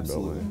close to here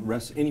Absolutely. in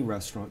Beltline. Any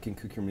restaurant can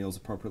cook your meals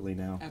appropriately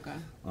now.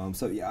 Okay.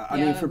 So yeah, I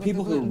Yeah, mean, for with the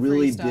people who are gluten-free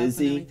really stuff and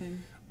busy, everything.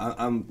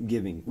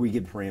 we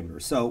give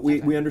parameters. So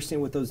we Okay.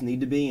 understand what those need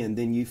to be, and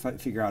then you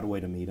figure out a way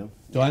to meet them.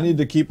 Do I need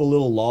to keep a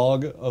little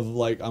log of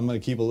like, I'm going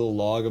to keep a little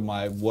log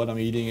of what I'm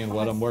eating and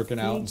what I'm working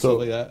out and So stuff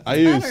like that? I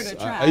It's better use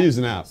to I track. use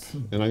an app,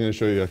 and I'm going to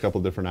show you a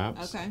couple different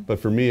apps. Okay. But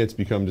for me, it's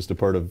become just a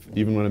part of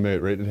even when I'm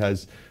out, right? It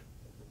has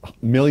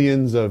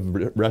millions of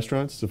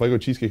restaurants. So if I go to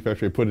Cheesecake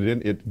Factory, I put it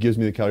in, it gives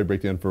me the calorie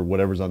breakdown for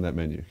whatever's on that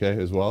menu,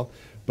 okay, as well.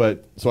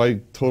 But so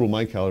I total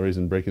my calories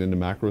and break it into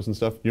macros and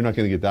stuff. You're not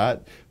going to get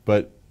that,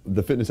 but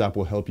the fitness app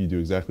will help you do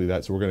exactly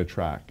that. So we're going to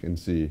track and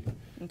see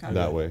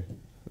that way.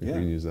 We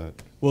can use that.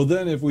 Well,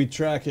 then if we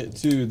track it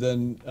too,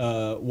 then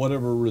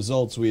whatever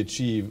results we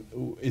achieve,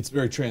 it's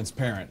very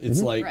transparent.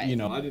 It's like, Right. you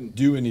know, I didn't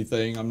do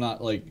anything. I'm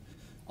not like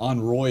on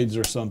roids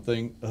or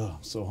something. Oh,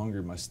 I'm so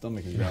hungry, my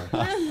stomach is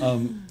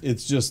down.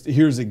 It's just,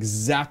 here's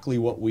exactly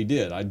what we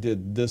did. I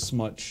did this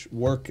much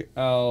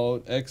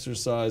workout,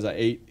 exercise, I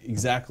ate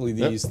exactly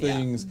these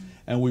things,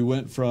 and we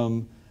went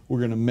from, we're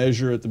going to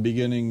measure at the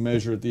beginning,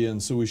 measure at the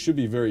end, so we should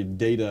be very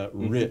data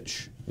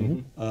rich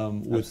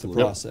with the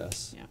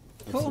process. Yeah.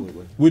 Cool.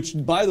 Absolutely.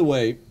 Which, by the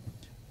way,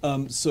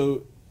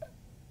 so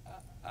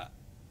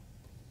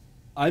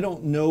I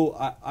don't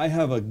know, I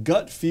have a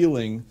gut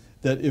feeling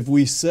that if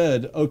we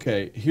said,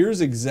 okay,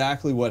 here's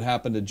exactly what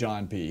happened to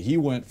John P. He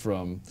went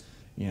from,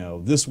 you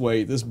know, this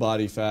weight, this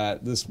body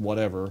fat, this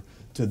whatever,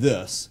 to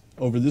this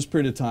over this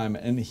period of time,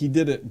 and he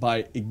did it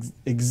by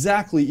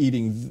exactly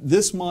eating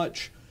this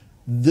much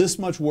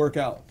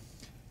workout.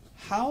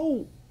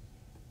 How,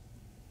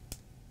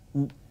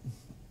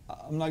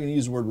 I'm not going to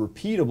use the word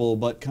repeatable,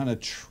 but kind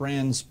of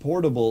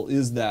transportable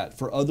is that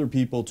for other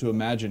people to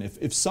imagine?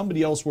 If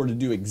somebody else were to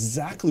do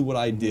exactly what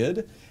I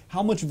did,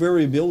 how much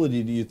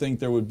variability do you think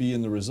there would be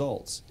in the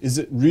results? Is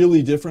it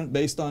really different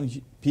based on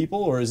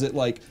people, or is it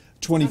like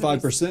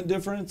 25%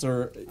 difference,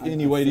 or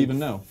any way to even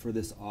know? For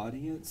this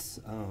audience,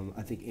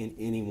 I think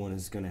anyone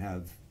is going to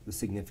have a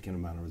significant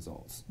amount of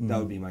results. That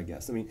would be my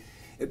guess. I mean,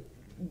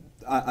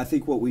 I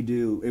think what we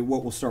do,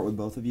 what we'll start with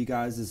both of you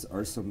guys,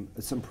 are some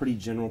pretty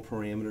general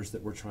parameters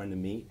that we're trying to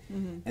meet.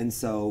 And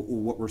so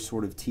what we're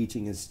sort of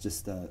teaching is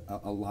just a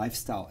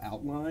lifestyle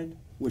outline,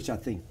 which I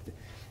think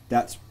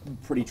that's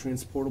pretty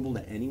transportable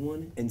to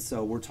anyone. And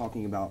so we're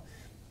talking about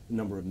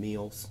number of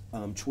meals,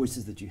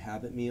 choices that you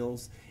have at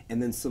meals,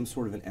 and then some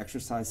sort of an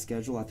exercise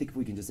schedule. I think if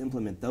we can just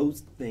implement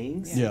those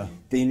things,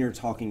 then you're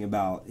talking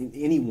about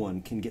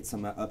anyone can get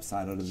some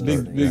upside out of those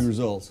things. Big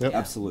results. Yep.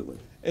 Absolutely.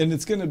 And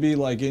it's going to be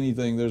like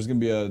anything, there's going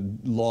to be a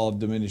law of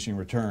diminishing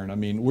return. I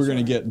mean, we're going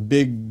to get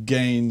big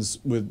gains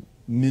with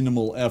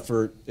minimal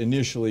effort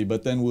initially,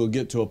 but then we'll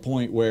get to a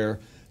point where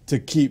to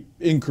keep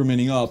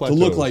incrementing up, to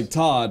look like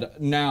Todd,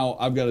 now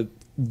I've got to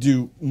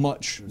do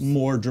much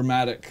more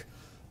dramatic.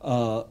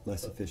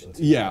 Less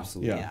efficiency. Yeah,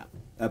 Absolutely. yeah.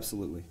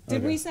 Absolutely.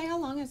 Did we say how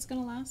long it's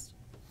going to last?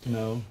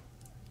 No.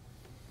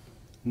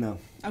 No.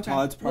 Okay.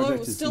 Todd's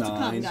project is still to come,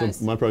 9. guys.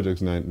 So my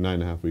project's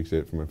 9.5 weeks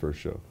out for my first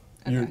show.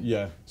 You're, Okay.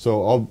 yeah.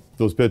 So all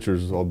those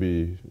pictures, I'll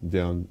be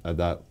down at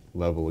that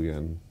level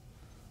again,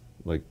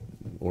 like,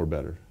 or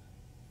better.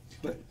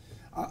 But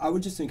I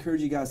would just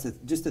encourage you guys to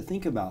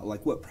think about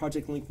like what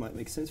Project Link might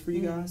make sense for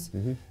you guys,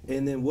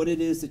 and then what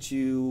it is that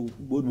you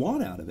would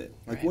want out of it.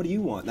 Like, what do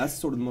you want? That's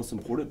sort of the most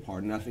important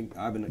part, and I think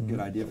I have a good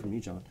idea from you,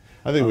 John.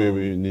 I think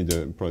we need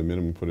to probably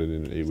minimum put it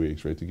in 8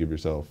 weeks, right, to give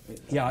yourself.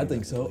 Yeah, I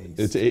think so.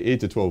 It's 8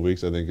 to 12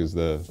 weeks, I think, is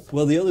the.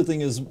 Well, the other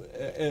thing is,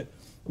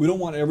 we don't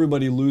want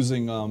everybody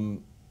losing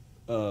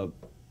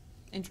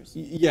Interest.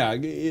 yeah,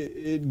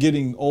 it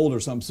getting old or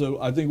something.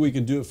 So I think we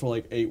could do it for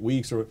like 8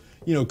 weeks, or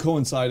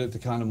coincide it to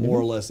kind of more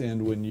or less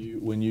end when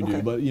you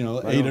do. But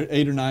Right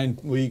 8 or 9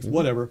 weeks,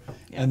 whatever.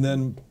 Yeah. And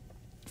then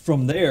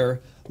from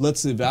there,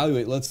 let's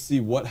evaluate. Let's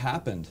see what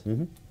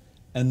happened,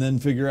 and then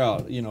figure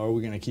out. Are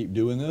we going to keep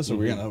doing this? Are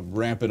we going to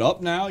ramp it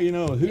up now?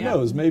 Who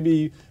knows?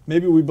 Maybe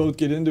we both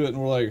get into it and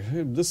we're like,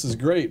 hey, this is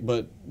great,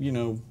 but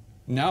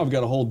now I've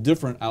got a whole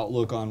different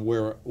outlook on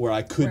where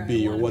I could Where I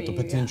be, or wanna what the be,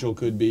 potential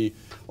could be,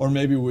 or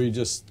maybe we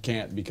just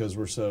can't because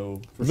we're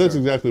so. That's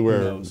exactly where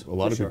knows? a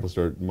lot of For people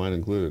start, mine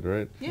included,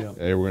 right? Yeah.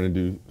 Hey, we're going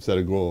to set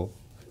a goal,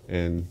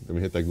 and then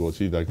we hit that goal,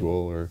 achieve that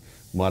goal, or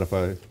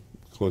modify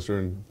closer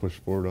and push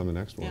forward on the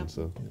next one. Yeah.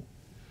 So,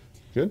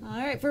 good. All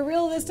right, for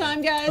real this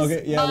time, guys.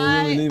 Okay, yeah, Bye.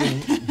 we're really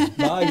leaving.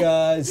 Bye,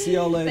 guys. See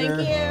y'all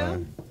later.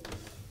 Thank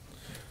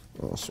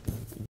you. Awesome.